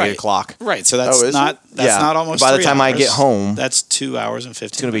almost at 8 o'clock. Right, so that's not almost. By the 3 time I hours. get home, that's 2 hours and 15.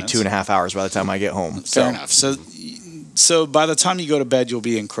 it's going to be 2.5 hours by the time I get home. Fair enough. So by the time you go to bed, you'll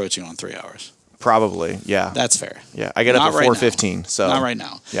be encroaching on 3 hours. Probably, yeah. That's fair. Yeah, I get up at 4:15. So not right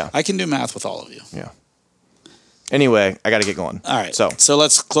now. Yeah, I can do math with all of you. Yeah. Anyway, I got to get going. All right. So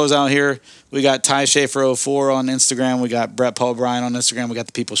let's close out here. We got Ty Schaefer 04 on Instagram. We got Brett Paul Bryan on Instagram. We got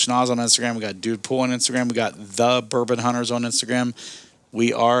the People Schnoz on Instagram. We got Dude Pool on Instagram. We got the Bourbon Hunters on Instagram.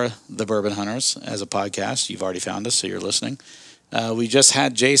 We are the Bourbon Hunters as a podcast. You've already found us, so you're listening. We just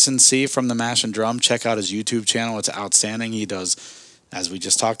had Jason C. from the Mash and Drum. Check out his YouTube channel. It's outstanding. He does, as we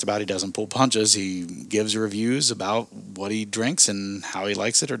just talked about, he doesn't pull punches. He gives reviews about what he drinks and how he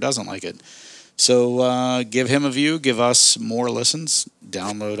likes it or doesn't like it. So give him a view. Give us more listens.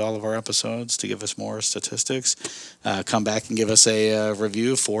 Download all of our episodes to give us more statistics. Come back and give us a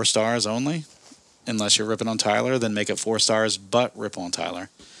review, 4 stars only. Unless you're ripping on Tyler, then make it 4 stars, but rip on Tyler.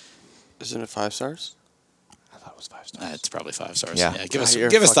 Isn't it 5 stars? I thought it was 5 stars. It's probably 5 stars. Yeah. Give us God, you're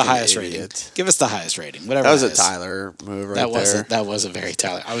a the fucking highest idiot. rating. Give us the highest rating. Whatever. That was that a is. Tyler move right That there. was a very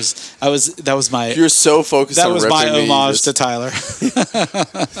Tyler. That was my. You're so focused that on was ripping my me, homage to Tyler.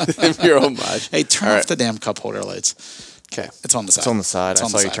 your homage. Hey, turn All off right. the damn cup holder lights. Okay. It's on the side. It's on the side. It's I on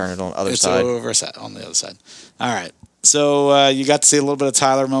saw the you side. turn it on the other It's side. on the other side. All right. So you got to see a little bit of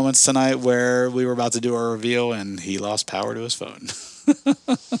Tyler moments tonight where we were about to do our reveal and he lost power to his phone.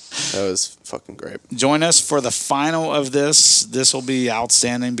 That was fucking great. Join us for the final of this. This will be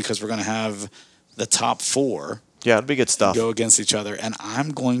outstanding because we're going to have the top 4 Yeah, it'll be good stuff. go against each other. And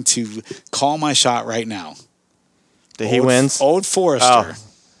I'm going to call my shot right now. That he wins. Old Forester.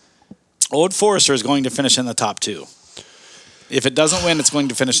 Old Forester is going to finish in the top 2. If it doesn't win, it's going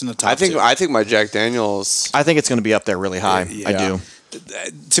to finish in the top 2. I think my Jack Daniels. I think it's going to be up there really high. I do.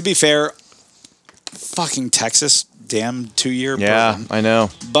 To be fair, fucking Texas, damn 2-year Yeah, bourbon. I know.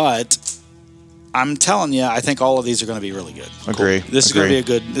 But I'm telling you, I think all of these are going to be really good. Agree. This is going to be a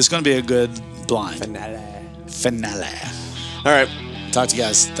good. This is going to be a good blind finale. All right. Talk to you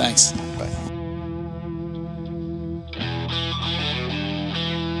guys. Thanks. Bye.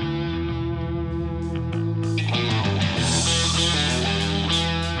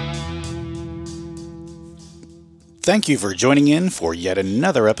 Thank you for joining in for yet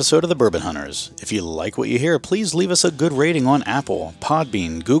another episode of the Bourbon Hunters. If you like what you hear, please leave us a good rating on Apple,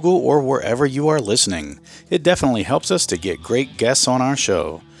 Podbean, Google, or wherever you are listening. It definitely helps us to get great guests on our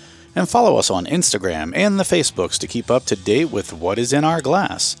show. And follow us on Instagram and the Facebooks to keep up to date with what is in our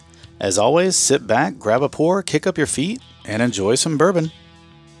glass. As always, sit back, grab a pour, kick up your feet, and enjoy some bourbon.